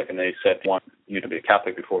Catholic, and they said, "Want you to be a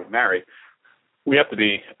Catholic before we marry." We have to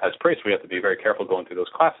be, as priests, we have to be very careful going through those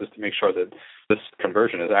classes to make sure that this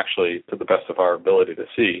conversion is actually, to the best of our ability to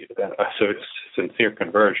see, a sincere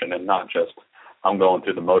conversion, and not just I'm going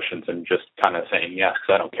through the motions and just kind of saying yes,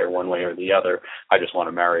 because I don't care one way or the other. I just want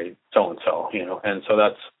to marry so and so, And so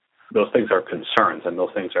those things are concerns, and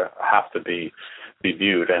those things have to be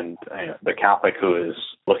viewed. And the Catholic who is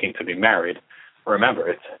looking to be married, remember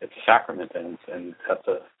it's a sacrament, and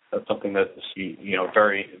that's something that's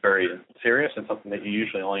very, very serious, and something that you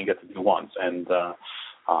usually only get to do once. And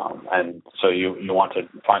so you want to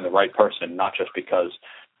find the right person, not just because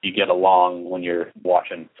you get along when you're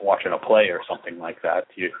watching a play or something like that.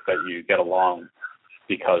 That you get along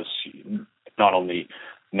because not only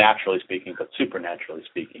naturally speaking, but supernaturally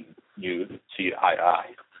speaking, you see eye to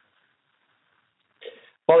eye.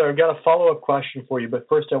 Father, I've got a follow-up question for you, but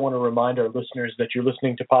first I want to remind our listeners that you're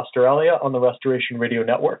listening to Pastoralia on the Restoration Radio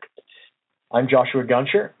Network. I'm Joshua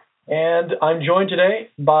Guncher, and I'm joined today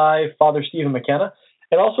by Father Stephen McKenna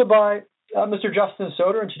and also by Mr. Justin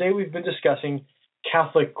Soter, and today we've been discussing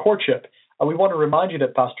Catholic courtship. We want to remind you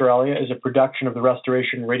that Pastoralia is a production of the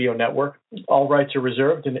Restoration Radio Network. All rights are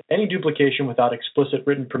reserved, and any duplication without explicit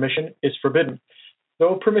written permission is forbidden,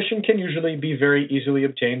 though permission can usually be very easily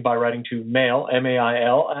obtained by writing to mail,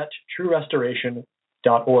 MAIL, at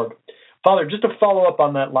truerestoration.org. Father, just to follow up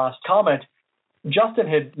on that last comment, Justin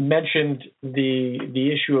had mentioned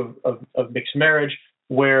the issue of mixed marriage,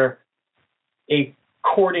 where a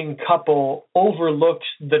courting couple overlooks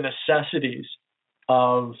the necessities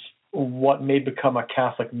of what may become a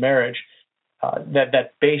Catholic marriage,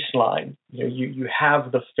 that baseline. You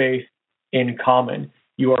have the faith in common.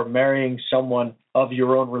 You are marrying someone of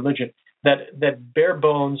your own religion. That bare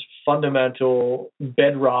bones, fundamental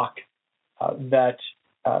bedrock that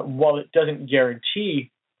while it doesn't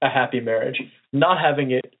guarantee a happy marriage, not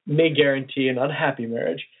having it may guarantee an unhappy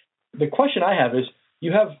marriage. The question I have is,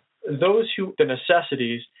 you have those who the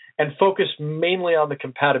necessities and focus mainly on the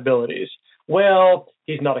compatibilities. Well,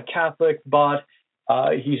 he's not a Catholic, but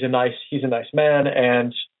he's a nice man,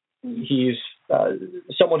 and he's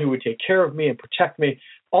someone who would take care of me and protect me.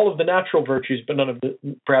 All of the natural virtues, but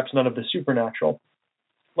perhaps none of the supernatural.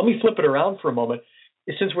 Let me flip it around for a moment.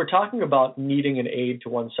 Since we're talking about needing an aid to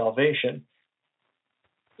one's salvation,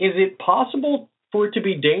 is it possible for it to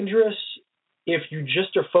be dangerous if you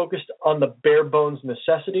just are focused on the bare bones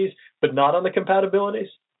necessities, but not on the compatibilities?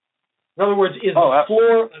 In other words, is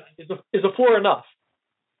the floor enough?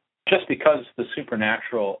 Just because the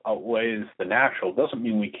supernatural outweighs the natural doesn't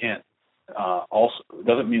mean we can't.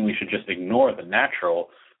 Doesn't mean we should just ignore the natural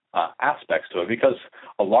aspects to it, because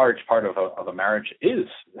a large part of a marriage is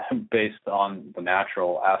based on the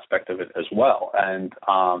natural aspect of it as well, and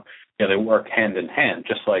they work hand in hand.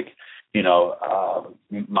 Just like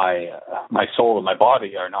my soul and my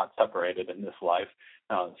body are not separated in this life.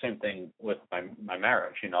 Same thing with my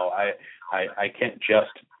marriage. I can't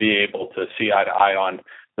just be able to see eye to eye on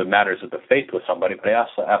the matters of the faith with somebody, but I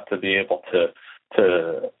also have to be able to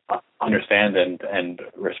understand and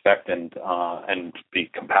respect and be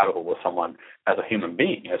compatible with someone as a human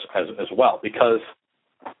being as well, because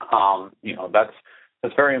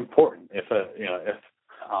that's very important.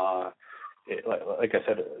 Like I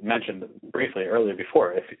said, mentioned briefly earlier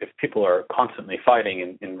before, if people are constantly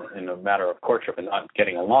fighting in a matter of courtship and not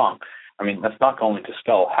getting along, I mean, that's not going to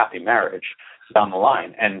spell happy marriage down the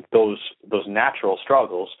line. And those natural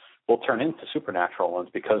struggles will turn into supernatural ones,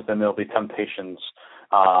 because then there'll be temptations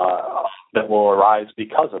that will arise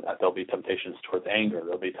because of that. There'll be temptations towards anger.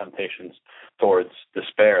 There'll be temptations towards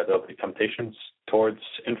despair. There'll be temptations towards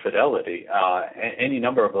infidelity. Any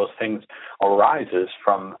number of those things arises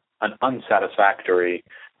from an unsatisfactory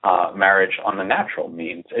marriage on the natural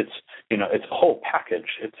means. It's it's a whole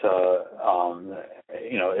package. It's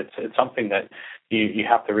it's something that you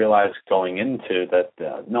have to realize going into that.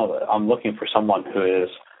 No, I'm looking for someone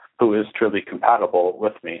who is truly compatible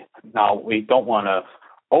with me. Now, we don't want to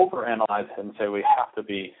overanalyze it and say we have to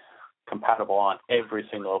be compatible on every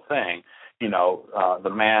single thing. The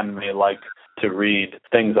man may like to read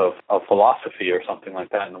things of philosophy or something like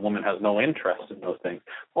that, and the woman has no interest in those things.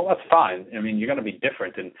 Well, that's fine. I mean, you're going to be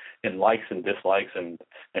different in likes and dislikes and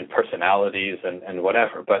personalities and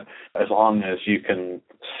whatever. But as long as you can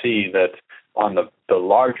see that on the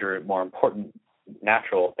larger, more important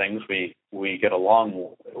natural things we get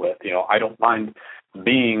along with. I don't mind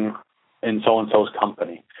being in so-and-so's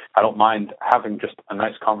company. I don't mind having just a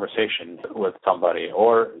nice conversation with somebody,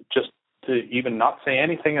 or just to even not say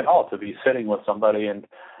anything at all, to be sitting with somebody and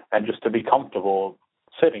just to be comfortable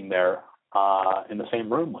sitting there in the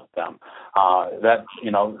same room with them.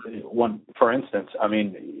 For instance, I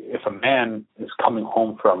mean, if a man is coming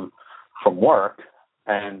home from work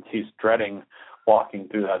and he's dreading walking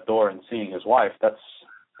through that door and seeing his wife, that's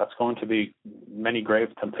going to be many grave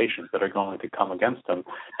temptations that are going to come against him,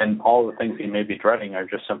 and all the things he may be dreading are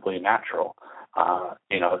just simply natural, and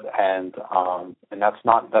that's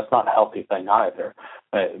not a healthy thing either.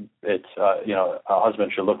 It's a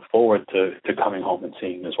husband should look forward to coming home and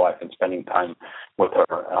seeing his wife and spending time with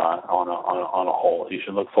her on a whole. He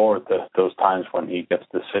should look forward to those times when he gets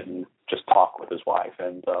to sit and just talk with his wife,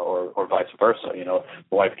 and or vice versa. The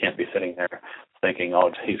wife can't be sitting there thinking,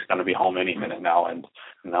 oh, he's going to be home any minute now, and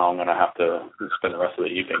now I'm going to have to spend the rest of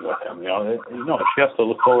the evening with him. She has to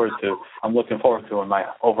look forward to. I'm looking forward to when my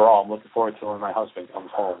husband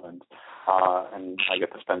comes home and I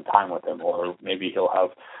get to spend time with him, or maybe he'll have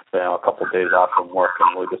a couple of days off from work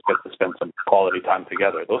and we'll just get to spend some quality time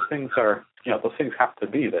together. Those things are, those things have to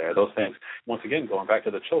be there. Those things, once again, going back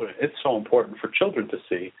to the children, it's so important for children to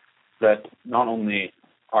see that not only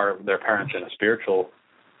are their parents in a spiritual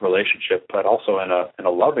relationship, but also in a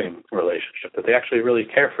loving relationship, that they actually really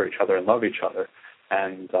care for each other and love each other,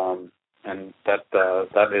 and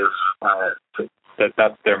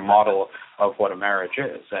that's their model of what a marriage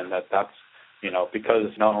is, and that's because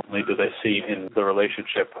not only do they see in the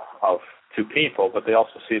relationship of two people, but they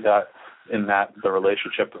also see that in that the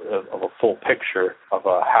relationship of a full picture of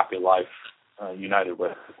a happy life united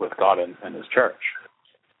with God and His church.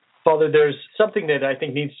 Father, there's something that I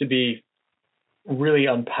think needs to be really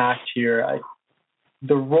unpacked here.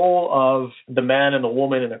 The role of the man and the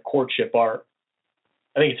woman in a courtship are,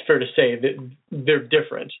 I think it's fair to say that they're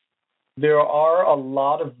different. There are a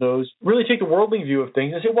lot of those really take the worldly view of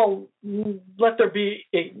things and say, well, let there be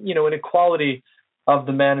an equality of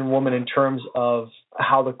the man and woman in terms of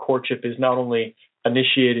how the courtship is not only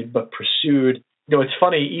initiated but pursued. It's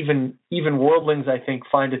funny, even worldlings, I think,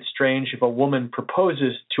 find it strange if a woman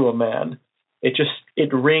proposes to a man. It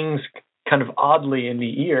rings kind of oddly in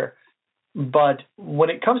the ear. But when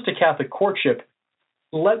it comes to Catholic courtship,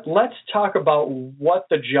 let's talk about what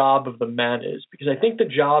the job of the man is, because I think the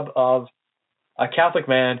job of a Catholic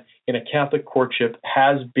man in a Catholic courtship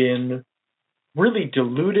has been really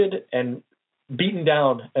diluted and beaten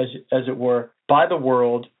down, as it were, by the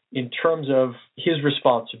world in terms of his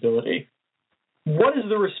responsibility. What is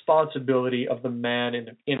the responsibility of the man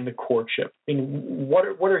in the courtship? I mean, what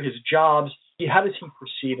are his jobs? How does he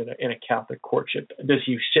proceed in a Catholic courtship? Does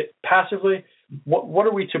he sit passively? What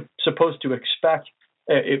are we supposed to expect?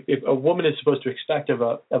 If a woman is supposed to expect of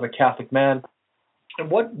a Catholic man, and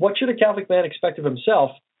what should a Catholic man expect of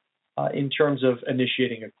himself in terms of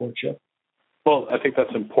initiating a courtship? Well, I think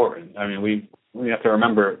that's important. I mean, we have to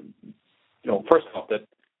remember, first off, that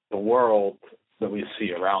the world that we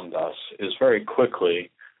see around us is very quickly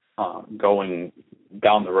going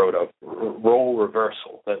down the road of role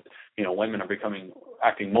reversal. That women are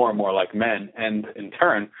acting more and more like men, and in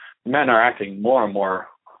turn, men are acting more and more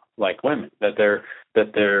like women. That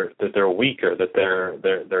they're weaker, that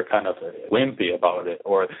they're kind of wimpy about it,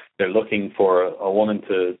 or they're looking for a woman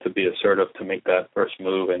to be assertive, to make that first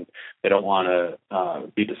move, and they don't want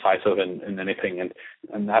to be decisive in anything,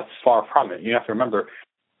 and that's far from it. You have to remember,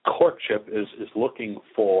 courtship is looking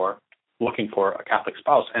for a Catholic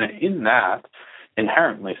spouse, and in that,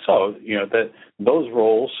 inherently so, that those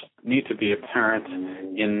roles need to be apparent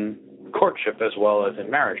in courtship as well as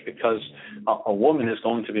in marriage, because a woman is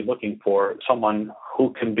going to be looking for someone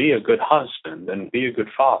who can be a good husband and be a good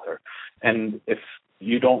father. And if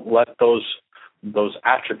you don't let those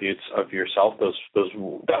attributes of yourself,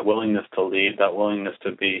 that willingness to lead, that willingness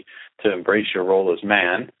to embrace your role as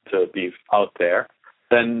man, to be out there,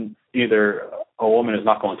 then either a woman is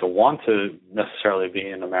not going to want to necessarily be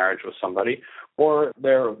in a marriage with somebody, or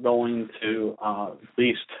they're going to at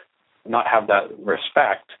least not have that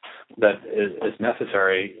respect that is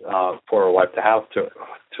necessary for a wife to have to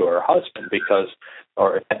her husband, because,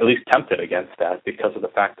 or at least tempted against that, because of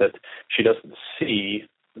the fact that she doesn't see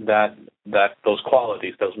that those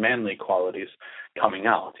qualities, those manly qualities, coming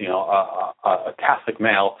out. A Catholic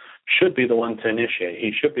male should be the one to initiate.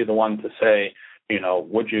 He should be the one to say,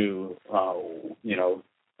 would you,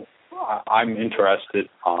 I'm interested.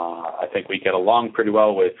 I think we get along pretty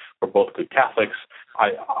well. We're both good Catholics.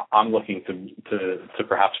 I'm looking to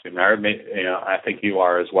perhaps be married. I think you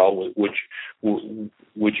are as well.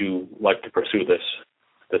 Would you like to pursue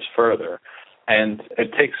this further? And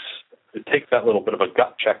it takes that little bit of a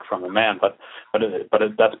gut check from a man, but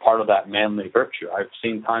that's part of that manly virtue. I've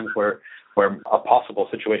seen times where a possible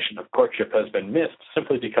situation of courtship has been missed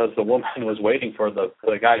simply because the woman was waiting for the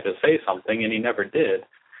guy to say something and he never did.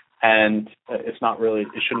 And it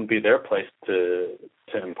shouldn't be their place to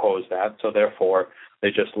impose that. So therefore, they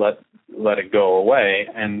just let it go away.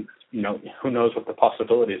 And who knows what the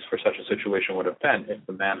possibilities for such a situation would have been if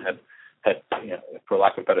the man had for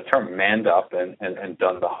lack of a better term, manned up and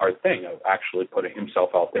done the hard thing of actually putting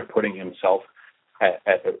himself out there, putting himself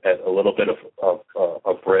at a little bit of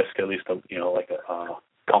risk, at least like a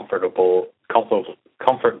comfort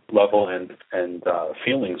level and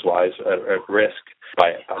feelings wise at risk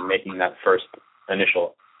by making that first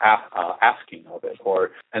initial asking of it.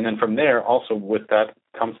 And then from there, also with that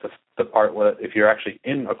comes the part where if you're actually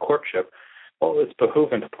in a courtship, well, it's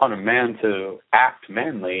behooving upon a man to act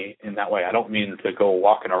manly in that way. I don't mean to go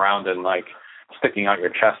walking around and like sticking out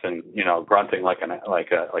your chest and grunting like an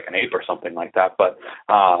ape or something like that. But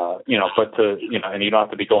and you don't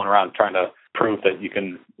have to be going around trying to prove that you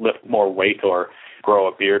can lift more weight or grow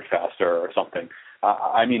a beard faster or something.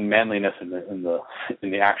 I mean manliness in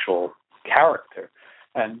the actual character,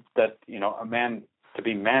 and that a man, to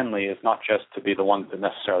be manly is not just to be the one to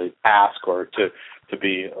necessarily ask or to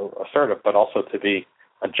be assertive, but also to be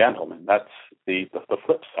a gentleman. That's the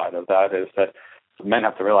flip side of that, is that men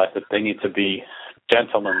have to realize that they need to be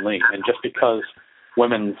gentlemanly. And just because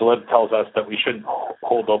women's lib tells us that we shouldn't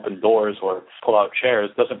hold open doors or pull out chairs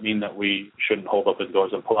doesn't mean that we shouldn't hold open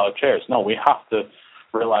doors and pull out chairs. No, we have to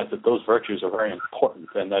realize that those virtues are very important,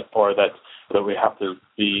 and that we have to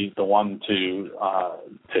be the one to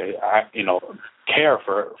act, care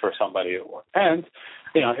for somebody, and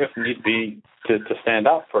if need be to stand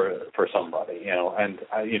up for somebody, and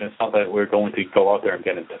it's not that we're going to go out there and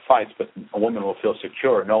get into fights, but a woman will feel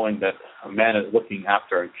secure knowing that a man is looking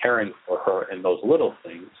after and caring for her in those little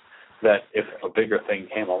things, that if a bigger thing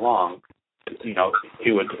came along,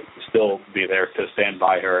 he would still be there to stand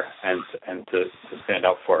by her and to stand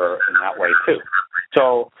up for her in that way too.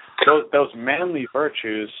 So those manly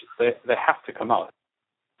virtues, they have to come out.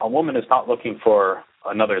 A woman is not looking for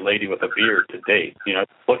another lady with a beard to date,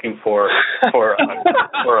 looking for a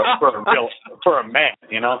man,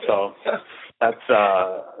 So that's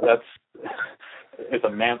it's a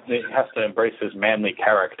man. He has to embrace his manly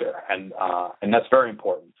character, and that's very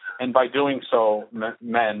important. And by doing so,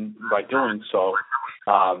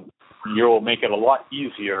 you'll make it a lot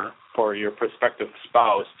easier for your prospective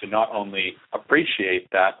spouse to not only appreciate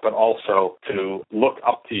that, but also to look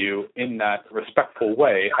up to you in that respectful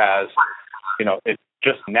way, as it's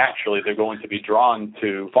just naturally they're going to be drawn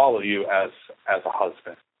to follow you as a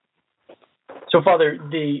husband. So, Father,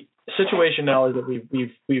 the situation now is that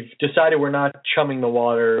we've decided we're not chumming the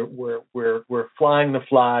water. We're flying the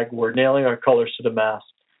flag. We're nailing our colors to the mast.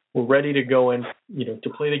 We're ready to go in, to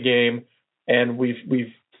play the game, and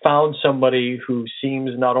we've found somebody who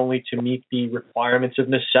seems not only to meet the requirements of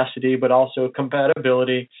necessity, but also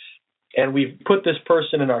compatibility. And we've put this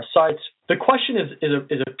person in our sights. The question is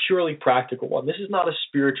a purely practical one. This is not a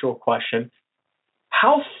spiritual question.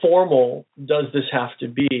 How formal does this have to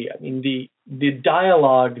be? I mean, the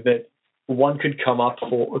dialogue that one could come up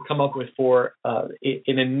with for an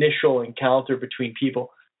initial encounter between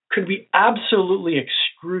people could be absolutely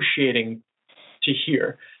excruciating to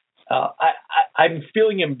hear. I'm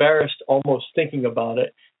feeling embarrassed almost thinking about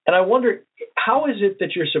it. And I wonder, how is it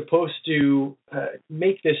that you're supposed to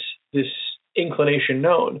make this inclination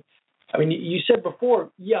known? I mean, you said before,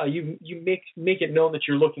 you make it known that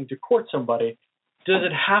you're looking to court somebody. Does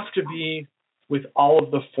it have to be with all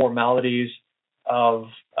of the formalities of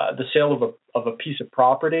the sale of a piece of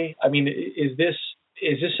property? I mean, is this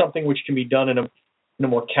something which can be done in a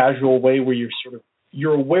more casual way, where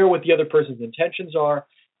you're aware what the other person's intentions are?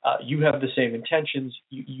 You have the same intentions.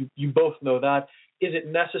 You both know that. Is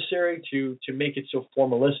it necessary to make it so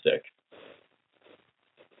formalistic?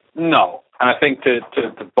 No, and I think to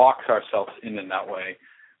box ourselves in that way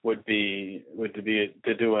would be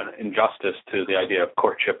to do an injustice to the idea of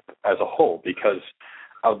courtship as a whole, because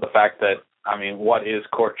of the fact that, I mean, what is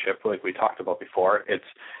courtship? Like we talked about before, it's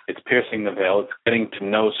piercing the veil. It's getting to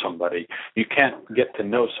know somebody. You can't get to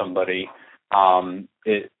know somebody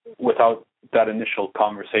without that initial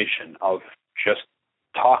conversation of just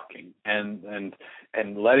talking and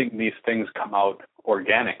letting these things come out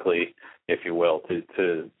organically, if you will, as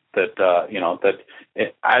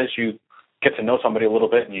you get to know somebody a little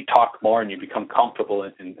bit and you talk more and you become comfortable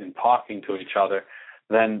in talking to each other,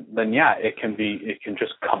 then yeah, it can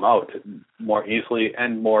just come out more easily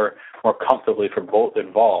and more comfortably for both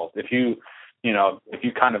involved. If you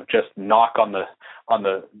kind of just knock on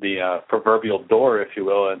the proverbial door, if you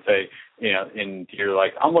will, and say, and you're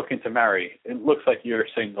like, I'm looking to marry. It looks like you're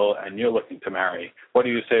single and you're looking to marry. What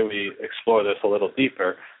do you say we explore this a little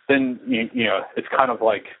deeper? Then it's kind of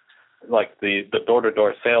like the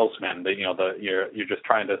door-to-door salesman. You're just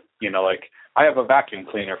trying to I have a vacuum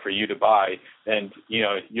cleaner for you to buy, and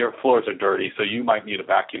your floors are dirty, so you might need a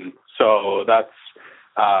vacuum. So that's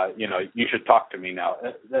you should talk to me now.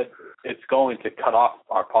 That it's going to cut off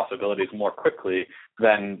our possibilities more quickly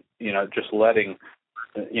than just letting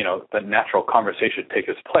the natural conversation take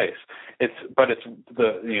its place. It's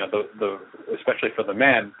the especially for the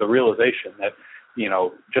man, the realization that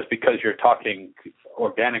just because you're talking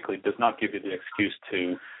organically does not give you the excuse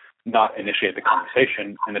to not initiate the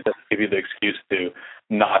conversation, and it doesn't give you the excuse to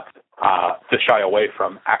not to shy away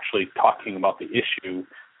from actually talking about the issue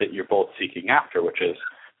that you're both seeking after, which is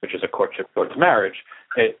a courtship towards marriage.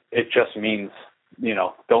 It just means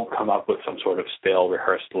don't come up with some sort of stale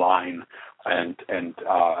rehearsed line and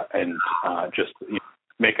just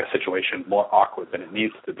make a situation more awkward than it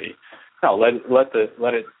needs to be. No, let it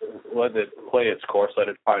play its course. Let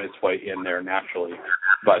it find its way in there naturally.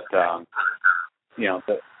 But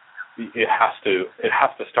it has to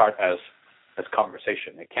start as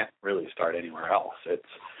conversation. It can't really start anywhere else. It's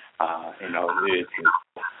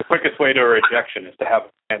the quickest way to a rejection is to have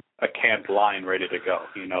a canned line ready to go.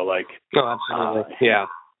 Oh, absolutely. Yeah.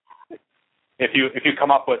 If you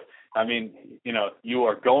come up with, you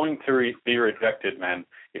are going to be rejected, man.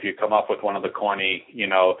 If you come up with one of the corny,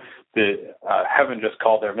 heaven just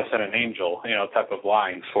called, they're missing an angel, type of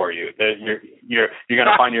lines for you, you're going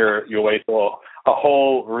to find your way to a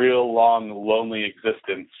whole real long lonely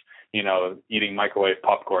existence, eating microwave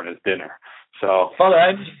popcorn as dinner. So, Father,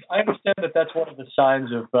 I understand that that's one of the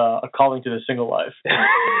signs of a calling to the single life.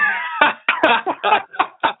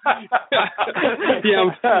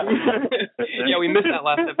 Yeah, we missed that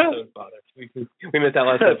last episode, Father. We missed that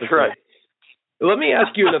last episode. That's right. Let me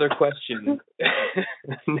ask you another question.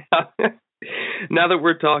 Now that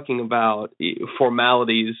we're talking about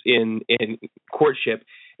formalities in courtship,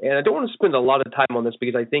 and I don't want to spend a lot of time on this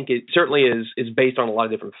because I think it certainly is based on a lot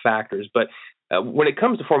of different factors, but when it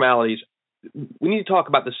comes to formalities, we need to talk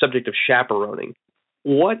about the subject of chaperoning.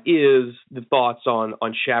 What is the thoughts on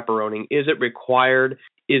chaperoning? Is it required?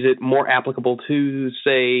 Is it more applicable to,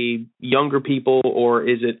 say, younger people, or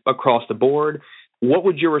is it across the board? What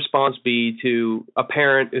would your response be to a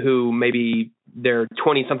parent who maybe their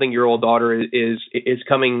 20-something-year-old daughter is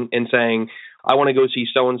coming and saying, I want to go see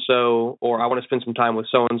so-and-so, or I want to spend some time with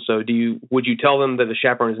so-and-so? Would you tell them that the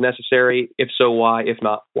chaperone is necessary? If so, why? If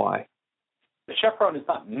not, why? The chaperone is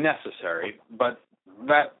not necessary, but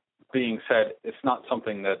that being said, it's not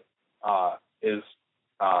something that is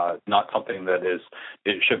not something that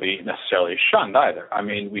it should be necessarily shunned either. I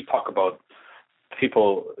mean, we talk about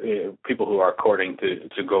people who are courting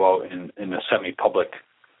to go out in a semi-public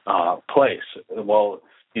place. Well,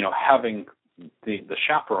 having the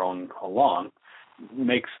chaperone along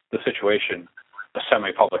makes the situation a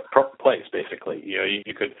semi-public place, basically.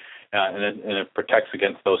 You could, and it protects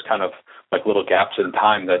against those kind of like little gaps in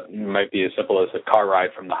time that might be as simple as a car ride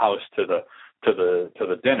from the house to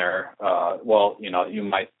the dinner. Well, you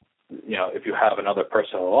might, if you have another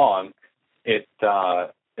person along, it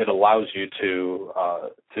allows you to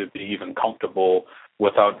be even comfortable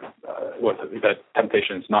without with that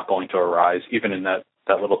temptation is not going to arise, even in that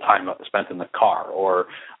little time spent in the car, or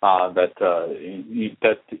that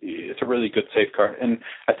it's a really good safeguard. And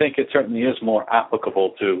I think it certainly is more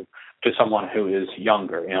applicable to someone who is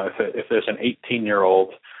younger. If there's an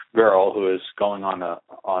 18-year-old girl who is going on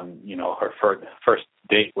her first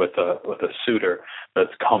date with a suitor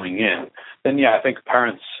that's coming in, then yeah, I think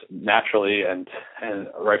parents naturally and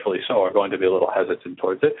rightfully so are going to be a little hesitant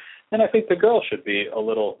towards it. And I think the girl should be a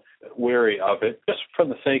little wary of it, just for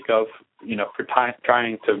the sake of for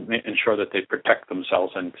trying to ensure that they protect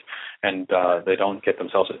themselves and they don't get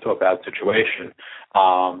themselves into a bad situation.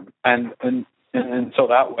 And so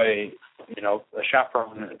that way, a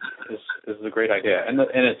chaperone is a great idea, and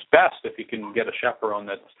it's best if you can get a chaperone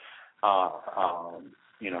that's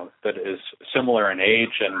that is similar in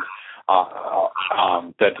age and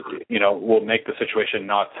that will make the situation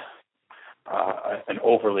not an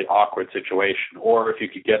overly awkward situation. Or if you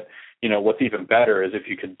could get, what's even better is if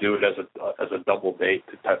you could do it as a double date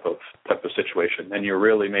type of situation. Then you're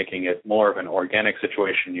really making it more of an organic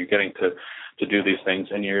situation. You're getting to do these things,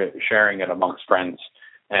 and you're sharing it amongst friends,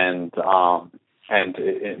 and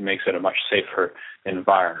it makes it a much safer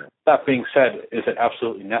environment. That being said, is it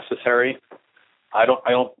absolutely necessary? I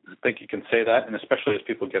don't think you can say that, and especially as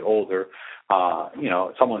people get older,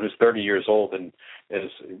 someone who's 30 years old and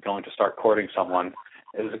is going to start courting someone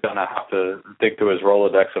is going to have to dig through his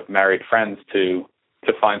Rolodex of married friends to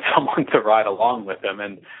find someone to ride along with him.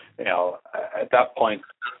 And at that point,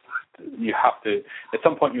 at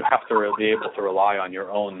some point you have to be able to rely on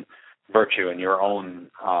your own virtue and your own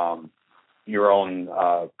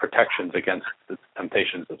protections against the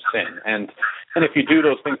temptations of sin. And if you do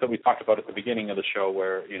those things that we talked about at the beginning of the show,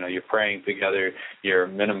 where you're praying together, you're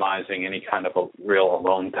minimizing any kind of a real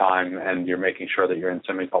alone time, and you're making sure that you're in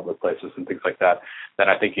semi-public places and things like that, then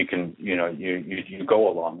I think you can you go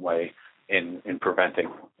a long way in preventing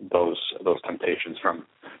those temptations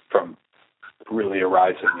from really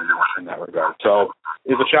arising in that regard. So,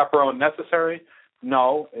 is a chaperone necessary?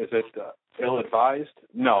 No. Is it ill-advised?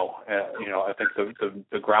 No. I think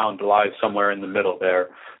the ground lies somewhere in the middle there.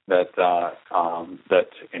 That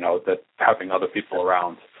having other people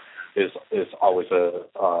around is always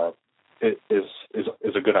a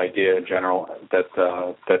good idea in general.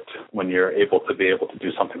 That when you're able to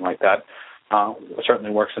do something like that,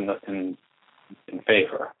 certainly works in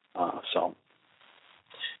favor.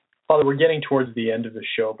 Father, we're getting towards the end of the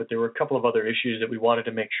show, but there were a couple of other issues that we wanted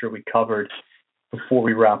to make sure we covered before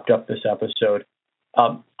we wrapped up this episode.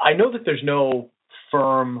 I know that there's no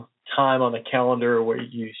firm time on the calendar where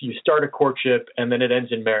you start a courtship and then it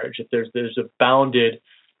ends in marriage. If there's a bounded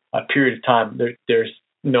period of time. There's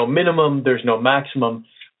no minimum, there's no maximum.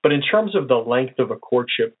 But in terms of the length of a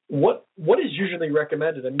courtship, what is usually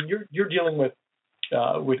recommended? I mean, you're dealing with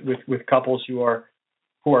couples who are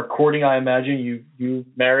courting. I imagine you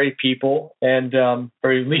marry people, and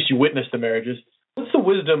or at least you witness the marriages. What's the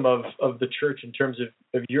wisdom of the church in terms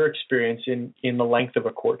of your experience in the length of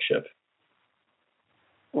a courtship?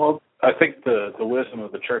 Well, I think the wisdom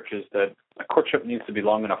of the church is that a courtship needs to be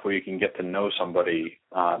long enough where you can get to know somebody,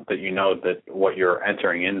 that you know that what you're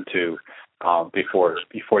entering into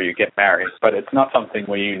before you get married. But it's not something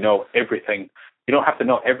where you know everything. You don't have to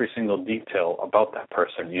know every single detail about that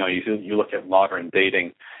person. You look at modern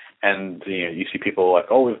dating, and you see people like,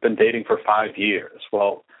 oh, we've been dating for 5 years.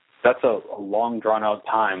 Well, that's a long, drawn-out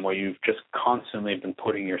time where you've just constantly been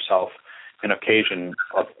putting yourself in occasion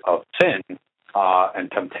of sin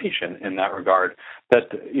and temptation in that regard. That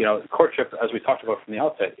courtship, as we talked about from the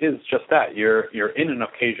outset, is just that. You're in an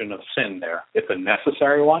occasion of sin there. It's a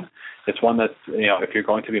necessary one. It's one that if you're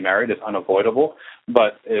going to be married, it's unavoidable.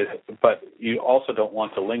 But you also don't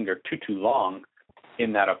want to linger too long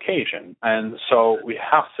in that occasion. And so we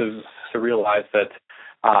have to realize that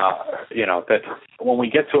that when we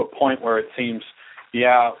get to a point where it seems,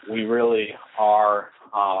 we really are,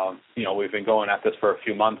 we've been going at this for a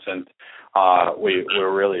few months, and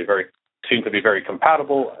we're really seem to be very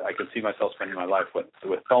compatible. I can see myself spending my life with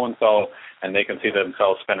so and so, and they can see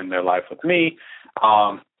themselves spending their life with me.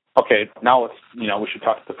 Okay, now let's we should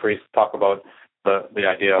talk to the priest, talk about the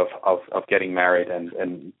idea of getting married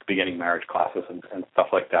and beginning marriage classes and stuff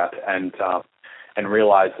like that, and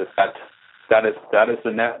realize that is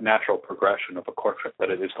the natural progression of a courtship, that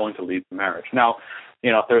it is going to lead to marriage. Now,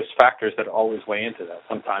 there's factors that always weigh into that.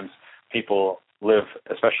 Sometimes people live,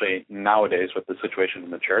 especially nowadays with the situation in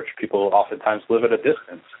the church, people oftentimes live at a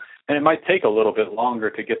distance. And it might take a little bit longer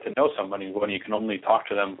to get to know somebody when you can only talk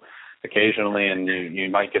to them occasionally, and you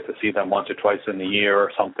might get to see them once or twice in the year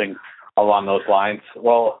or something along those lines.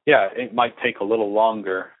 Well, it might take a little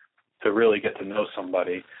longer to really get to know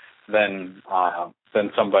somebody than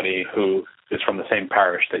somebody who is from the same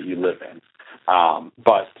parish that you live in.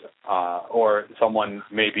 Or someone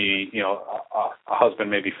maybe, a husband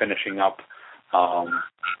may be finishing up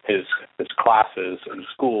his classes in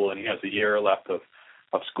school, and he has a year left of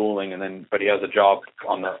schooling, but he has a job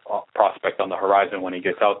on the prospect on the horizon when he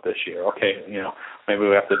gets out this year. Okay, maybe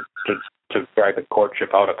we have to drag the courtship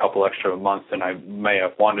out a couple extra months than I may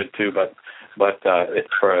have wanted to, but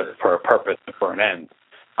it's for a purpose and for an end.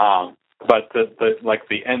 But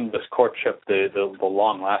the endless courtship, the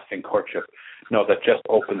long-lasting courtship, that just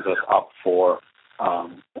opens us up for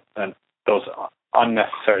and those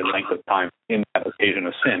unnecessary length of time in that occasion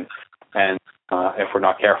of sin. and if we're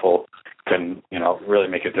not careful, can really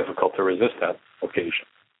make it difficult to resist that occasion.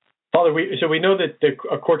 Father, so we know that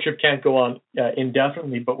a courtship can't go on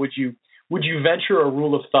indefinitely, but would you venture a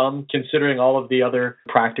rule of thumb, considering all of the other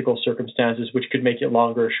practical circumstances, which could make it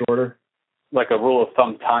longer or shorter? Like a rule of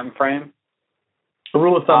thumb time frame? A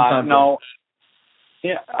rule of thumb time no.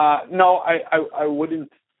 Frame. Yeah, no, I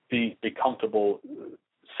wouldn't be comfortable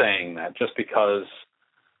saying that, just because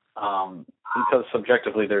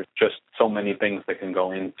subjectively there's just so many things that can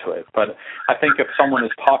go into it. But I think if someone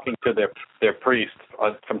is talking to their priest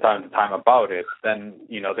from time to time about it, then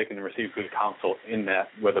they can receive good counsel in that,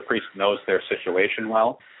 where the priest knows their situation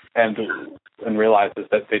well and realizes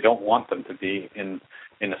that they don't want them to be in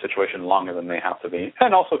a situation longer than they have to be,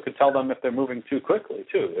 and also could tell them if they're moving too quickly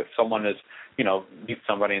too. If someone is meet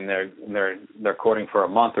somebody and they're courting for a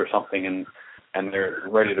month or something, and they're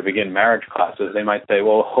ready to begin marriage classes, they might say,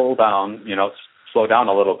 well, hold down, slow down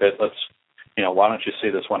a little bit. Let's, why don't you see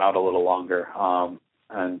this one out a little longer,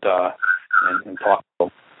 and talk to them.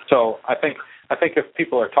 So I think if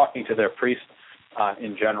people are talking to their priest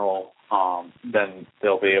in general, then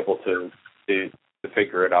they'll be able to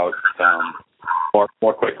figure it out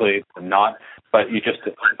more quickly than not. But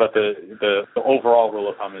the overall rule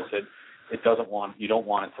of thumb is that you don't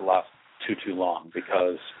want it to last too long,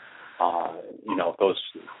 because those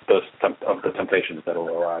of the temptations that will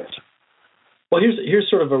arise. Well, here's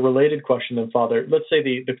sort of a related question then, Father. Let's say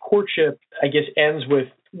the courtship, I guess, ends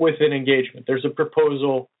with an engagement. There's a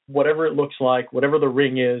proposal, whatever it looks like, whatever the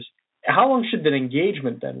ring is. How long should the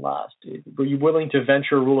engagement then last? Were you willing to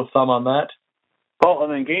venture a rule of thumb on that? Well,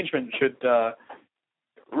 an engagement should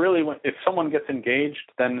really, if someone gets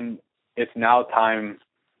engaged, then it's now time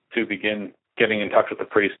to begin getting in touch with the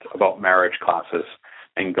priest about marriage classes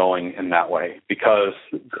and going in that way, because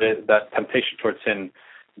that temptation towards sin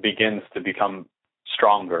begins to become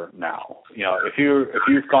stronger now. If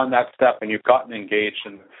you've gone that step and you've gotten engaged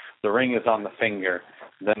and the ring is on the finger,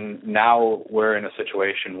 then now we're in a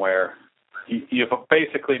situation where you've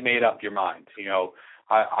basically made up your mind.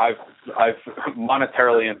 I've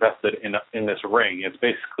monetarily invested in this ring. It's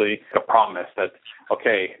basically a promise that,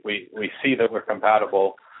 okay, we see that we're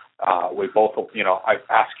compatible. We both, I've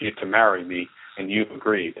asked you to marry me, and you've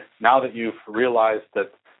agreed. Now that you've realized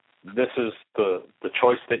that this is the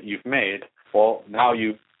choice that you've made, well, now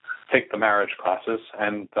you take the marriage classes,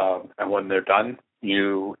 and when they're done,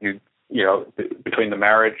 you between the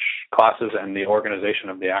marriage classes and the organization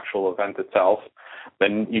of the actual event itself,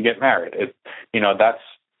 then you get married. That's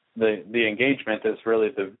the engagement is really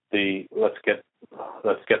the let's get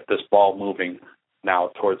this ball moving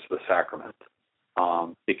now towards the sacrament.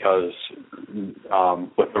 Because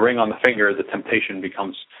with the ring on the finger, the temptation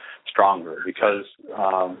becomes stronger, because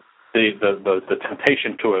the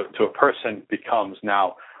temptation to a person becomes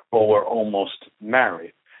now, well, we're almost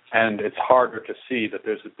married, and it's harder to see that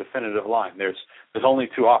there's a definitive line. There's only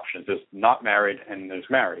two options: there's not married and there's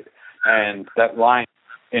married, and that line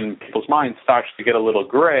in people's minds starts to get a little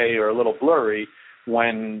gray or a little blurry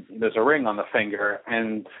when there's a ring on the finger,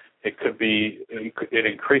 and it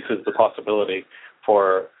increases the possibility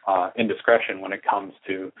for indiscretion when it comes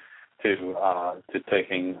to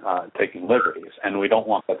taking liberties, and we don't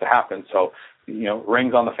want that to happen. So,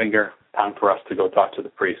 rings on the finger, time for us to go talk to the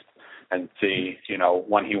priest and see,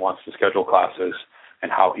 when he wants to schedule classes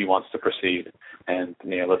and how he wants to proceed, and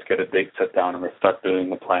let's get a date set down and let's start doing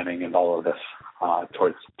the planning and all of this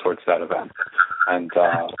towards that event. And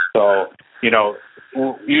so,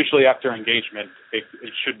 usually after engagement, it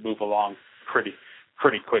should move along pretty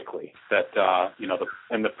quickly. That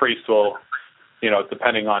the priest will,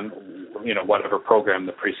 depending on whatever program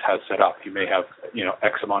the priest has set up, he may have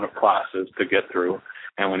X amount of classes to get through,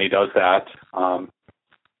 and when he does that,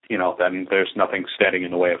 then there's nothing standing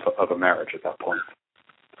in the way of a marriage at that point.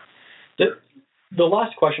 The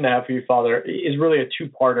last question I have for you, Father, is really a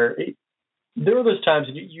two-parter. There are those times,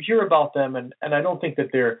 and you hear about them, and I don't think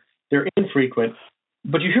that they're infrequent,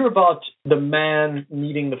 but you hear about the man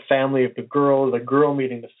meeting the family of the girl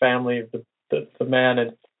meeting the family of the man,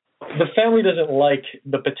 and the family doesn't like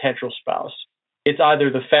the potential spouse. It's either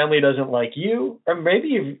the family doesn't like you, or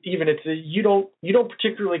maybe even it's you don't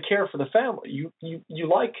particularly care for the family. You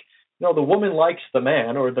like, the woman likes the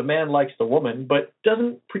man, or the man likes the woman, but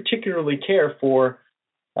doesn't particularly care for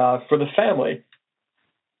the family.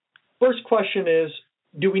 First question is,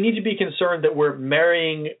 do we need to be concerned that we're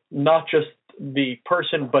marrying not just the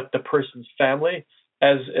person, but the person's family,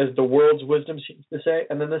 as the world's wisdom seems to say?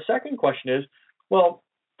 And then the second question is, well,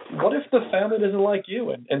 what if the family doesn't like you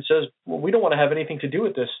and says, well, we don't want to have anything to do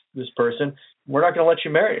with this person. We're not going to let you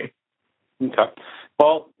marry. Okay.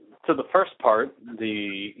 Well, to the first part,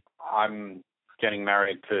 I'm getting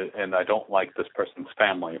married to, and I don't like this person's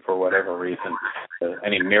family for whatever reason,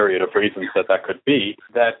 any myriad of reasons that could be,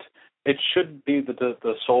 that it should be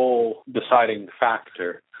the sole deciding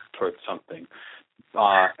factor towards something,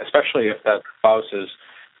 especially if that spouse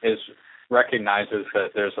is recognizes that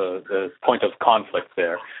there's a point of conflict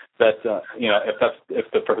there. That if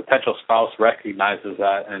the potential spouse recognizes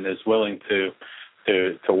that and is willing to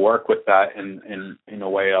work with that in a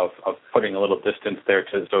way of putting a little distance there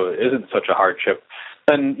so it isn't such a hardship,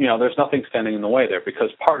 then there's nothing standing in the way there, because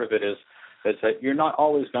part of it is that you're not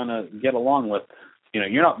always going to get along with,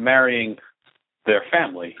 you're not marrying their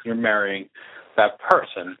family, you're marrying that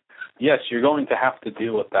person. Yes, you're going to have to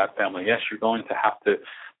deal with that family. Yes, you're going to have to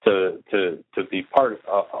be part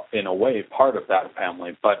of, in a way, part of that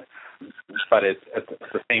family, but it's at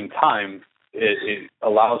the same time it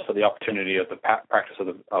allows for the opportunity of the practice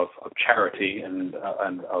of charity and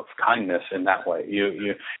of kindness in that way.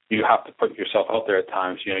 You have to put yourself out there at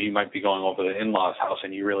times. You might be going over the in-laws' house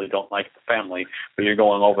and you really don't like the family, but you're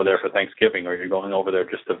going over there for Thanksgiving, or you're going over there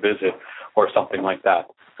just to visit or something like that.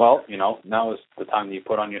 Well, now is the time that you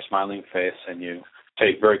put on your smiling face and you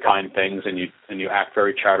say very kind things and you act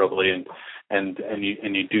very charitably and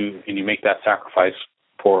you make that sacrifice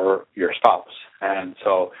for your spouse. And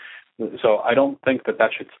so I don't think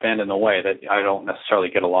that should stand in the way, that I don't necessarily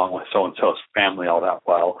get along with so-and-so's family all that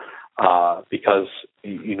well, because,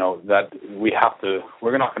 that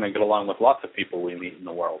we're not going to get along with lots of people we meet in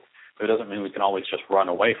the world. It doesn't mean we can always just run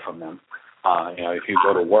away from them. If you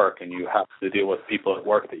go to work and you have to deal with people at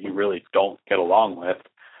work that you really don't get along with,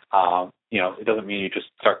 it doesn't mean you just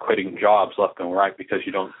start quitting jobs left and right because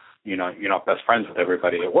you're not best friends with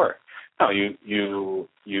everybody at work. No, you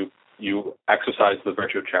exercise the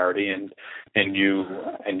virtue of charity and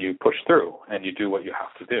you push through and you do what you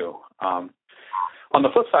have to do. On the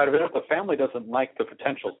flip side of it, if the family doesn't like the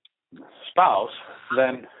potential spouse,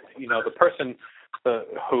 then the person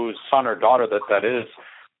whose son or daughter that is,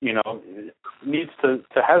 needs to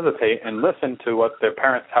hesitate and listen to what their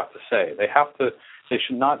parents have to say. They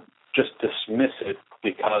should not just dismiss it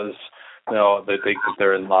because they think that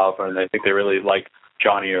they're in love and they think they really like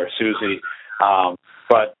Johnny or Susie.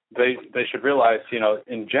 But they should realize,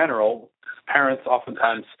 in general, parents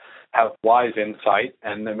oftentimes have wise insight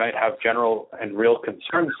and they might have general and real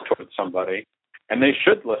concerns towards somebody, and they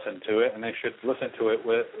should listen to it, and they should listen to it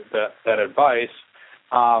with that advice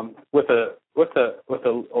with a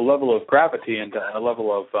level of gravity and a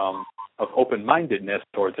level of open-mindedness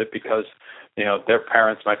towards it, because their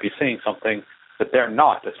parents might be seeing something that they're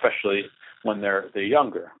not, especially when they're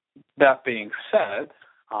younger. That being said,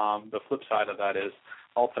 the flip side of that is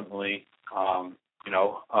ultimately, a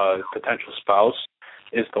potential spouse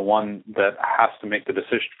is the one that has to make the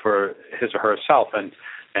decision for his or herself, and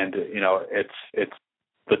it's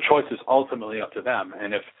the choice is ultimately up to them.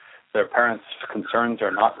 And if their parents' concerns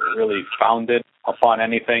are not really founded upon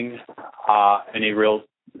anything, any real,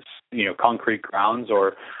 concrete grounds,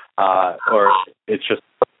 or it's just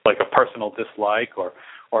like a personal dislike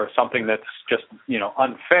or something that's just,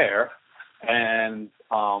 unfair, and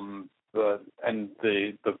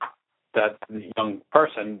that the young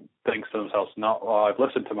person thinks to themselves, no, well, I've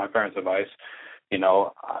listened to my parents' advice,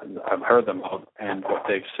 I've heard them out, and what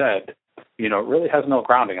they've said, it really has no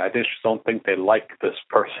grounding. I just don't think they like this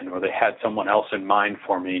person, or they had someone else in mind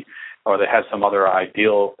for me, or they had some other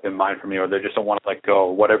ideal in mind for me, or they just don't want to let go,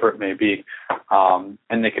 whatever it may be.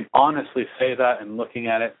 And they can honestly say that, and looking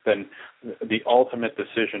at it, then the ultimate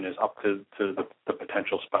decision is up to the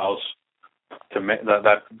potential spouse to make,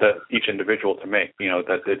 that each individual to make.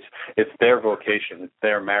 That it's their vocation, it's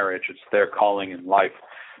their marriage, it's their calling in life,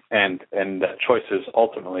 and that choice is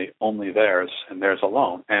ultimately only theirs and theirs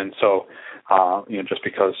alone. And so, just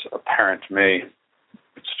because a parent may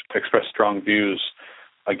express strong views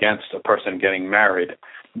against a person getting married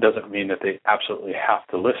doesn't mean that they absolutely have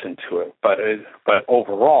to listen to it. But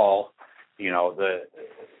overall,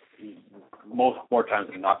 more times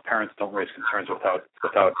than not, parents don't raise concerns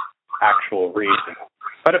without actual reason.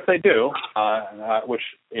 But if they do, which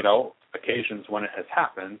occasions when it has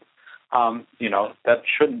happened, that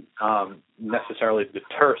shouldn't necessarily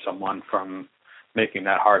deter someone from making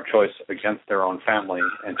that hard choice against their own family,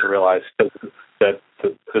 and to realize that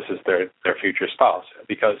this is their future spouse,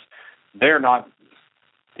 because they're not,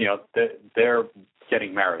 they're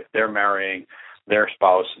getting married, they're marrying their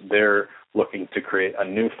spouse, they're looking to create a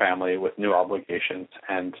new family with new obligations,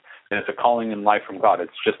 and it's a calling in life from God.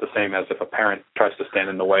 It's just the same as if a parent tries to stand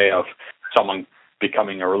in the way of someone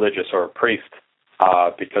becoming a religious or a priest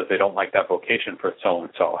because they don't like that vocation for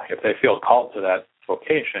so-and-so. If they feel called to that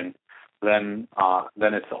vocation, then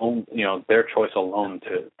it's their choice alone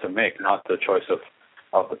to make, not the choice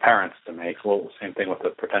of the parents to make. Well, same thing with the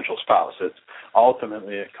potential spouse. It's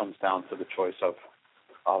ultimately it comes down to the choice of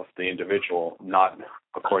the individual, not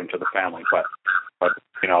according to the family. But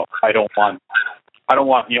I don't want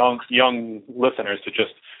young listeners to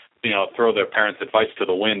just throw their parents' advice to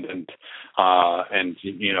the wind and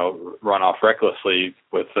run off recklessly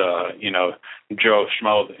with Joe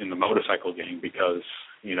Schmo in the motorcycle gang because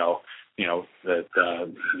I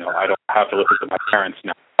don't have to listen to my parents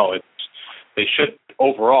now. No, they should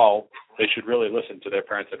really listen to their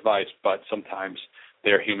parents' advice, but sometimes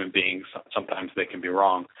they're human beings. Sometimes they can be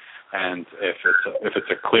wrong, and if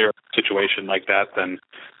it's a clear situation like that, then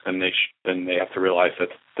they have to realize that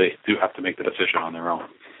they do have to make the decision on their own.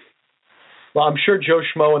 Well, I'm sure Joe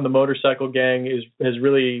Schmo and the motorcycle gang has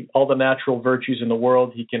really all the natural virtues in the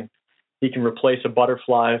world. He can replace a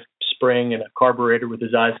butterfly spring and a carburetor with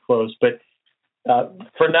his eyes closed. But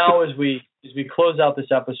for now, as we close out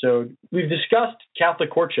this episode, we've discussed Catholic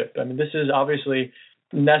courtship. I mean, this is obviously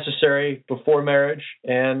necessary before marriage,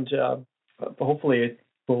 and hopefully it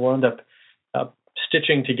will end up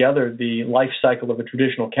stitching together the life cycle of a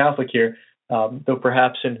traditional Catholic here, though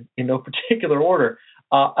perhaps in no particular order.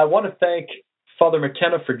 I want to thank Father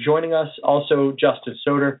McKenna for joining us, also Justin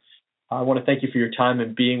Soter. I want to thank you for your time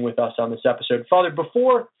and being with us on this episode. Father,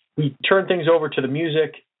 before we turn things over to the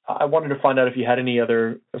music, I wanted to find out if you had any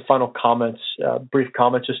other final comments, brief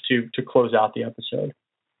comments, just to close out the episode.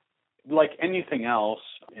 Like anything else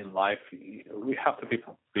in life, we have to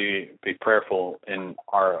be prayerful in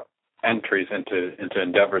our entries into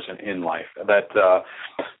endeavors in life. That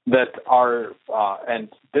our and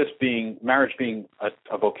this being marriage being a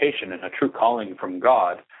vocation and a true calling from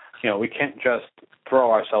God. We can't just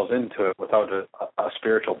throw ourselves into it without a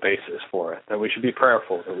spiritual basis for it. That we should be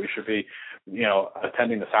prayerful. That we should be,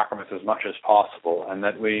 attending the sacraments as much as possible, and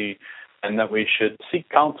that we should seek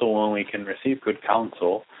counsel when we can receive good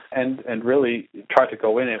counsel, and really try to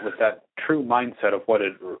go in it with that true mindset of what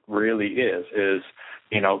it really is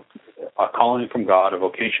a calling from God, a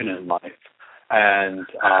vocation in life. And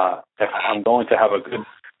if I'm going to have a good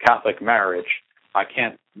Catholic marriage, I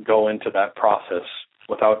can't go into that process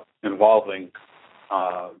without involving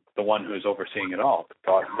the one who's overseeing it all,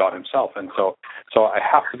 God Himself. And so I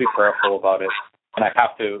have to be prayerful about it, and I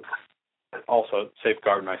have to also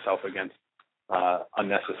safeguard myself against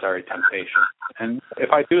unnecessary temptation. And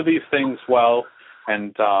if I do these things well,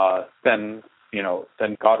 and then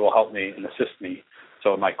God will help me and assist me,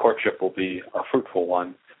 so my courtship will be a fruitful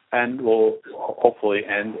one, and will hopefully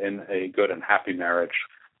end in a good and happy marriage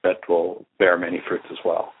that will bear many fruits as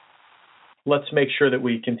well. Let's make sure that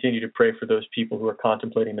we continue to pray for those people who are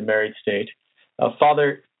contemplating the married state.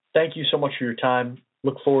 Father, thank you so much for your time.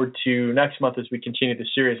 Look forward to next month as we continue the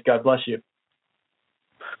series. God bless you.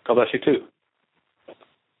 God bless you too.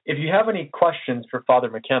 If you have any questions for Father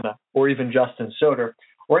McKenna or even Justin Soter,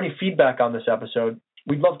 or any feedback on this episode,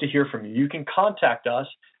 we'd love to hear from you. You can contact us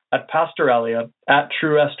at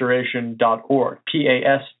pastoralia@truerestoration.org,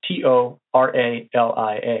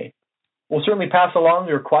 PASTORALIA. We'll certainly pass along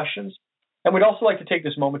your questions, and we'd also like to take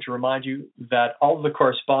this moment to remind you that all of the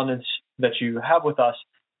correspondence that you have with us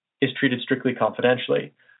is treated strictly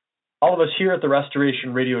confidentially. All of us here at the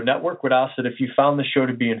Restoration Radio Network would ask that if you found the show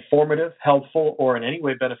to be informative, helpful, or in any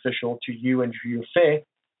way beneficial to you and your faith,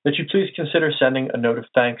 that you please consider sending a note of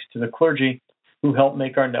thanks to the clergy who help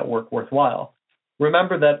make our network worthwhile.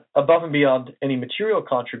 Remember that above and beyond any material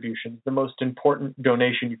contributions, the most important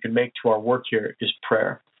donation you can make to our work here is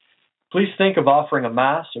prayer. Please think of offering a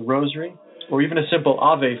Mass, a Rosary, or even a simple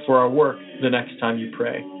Ave for our work the next time you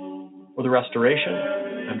pray. For the Restoration,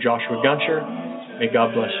 I'm Joshua Guncher. May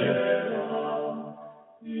God bless you.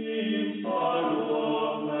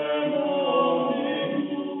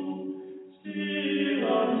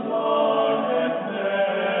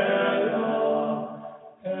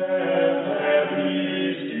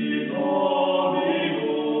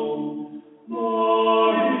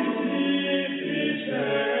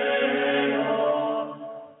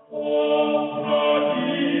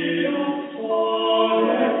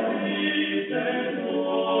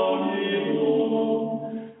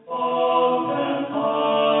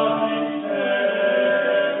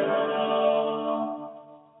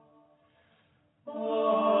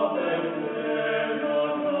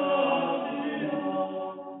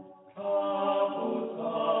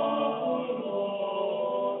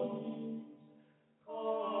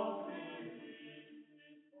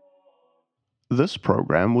 This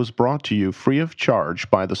program was brought to you free of charge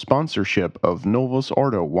by the sponsorship of Novus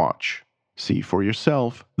Ordo Watch. See for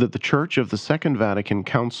yourself that the Church of the Second Vatican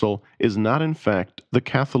Council is not in fact the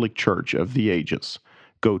Catholic Church of the ages.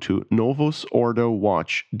 Go to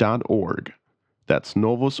novusordowatch.org. That's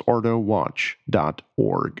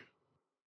novusordowatch.org.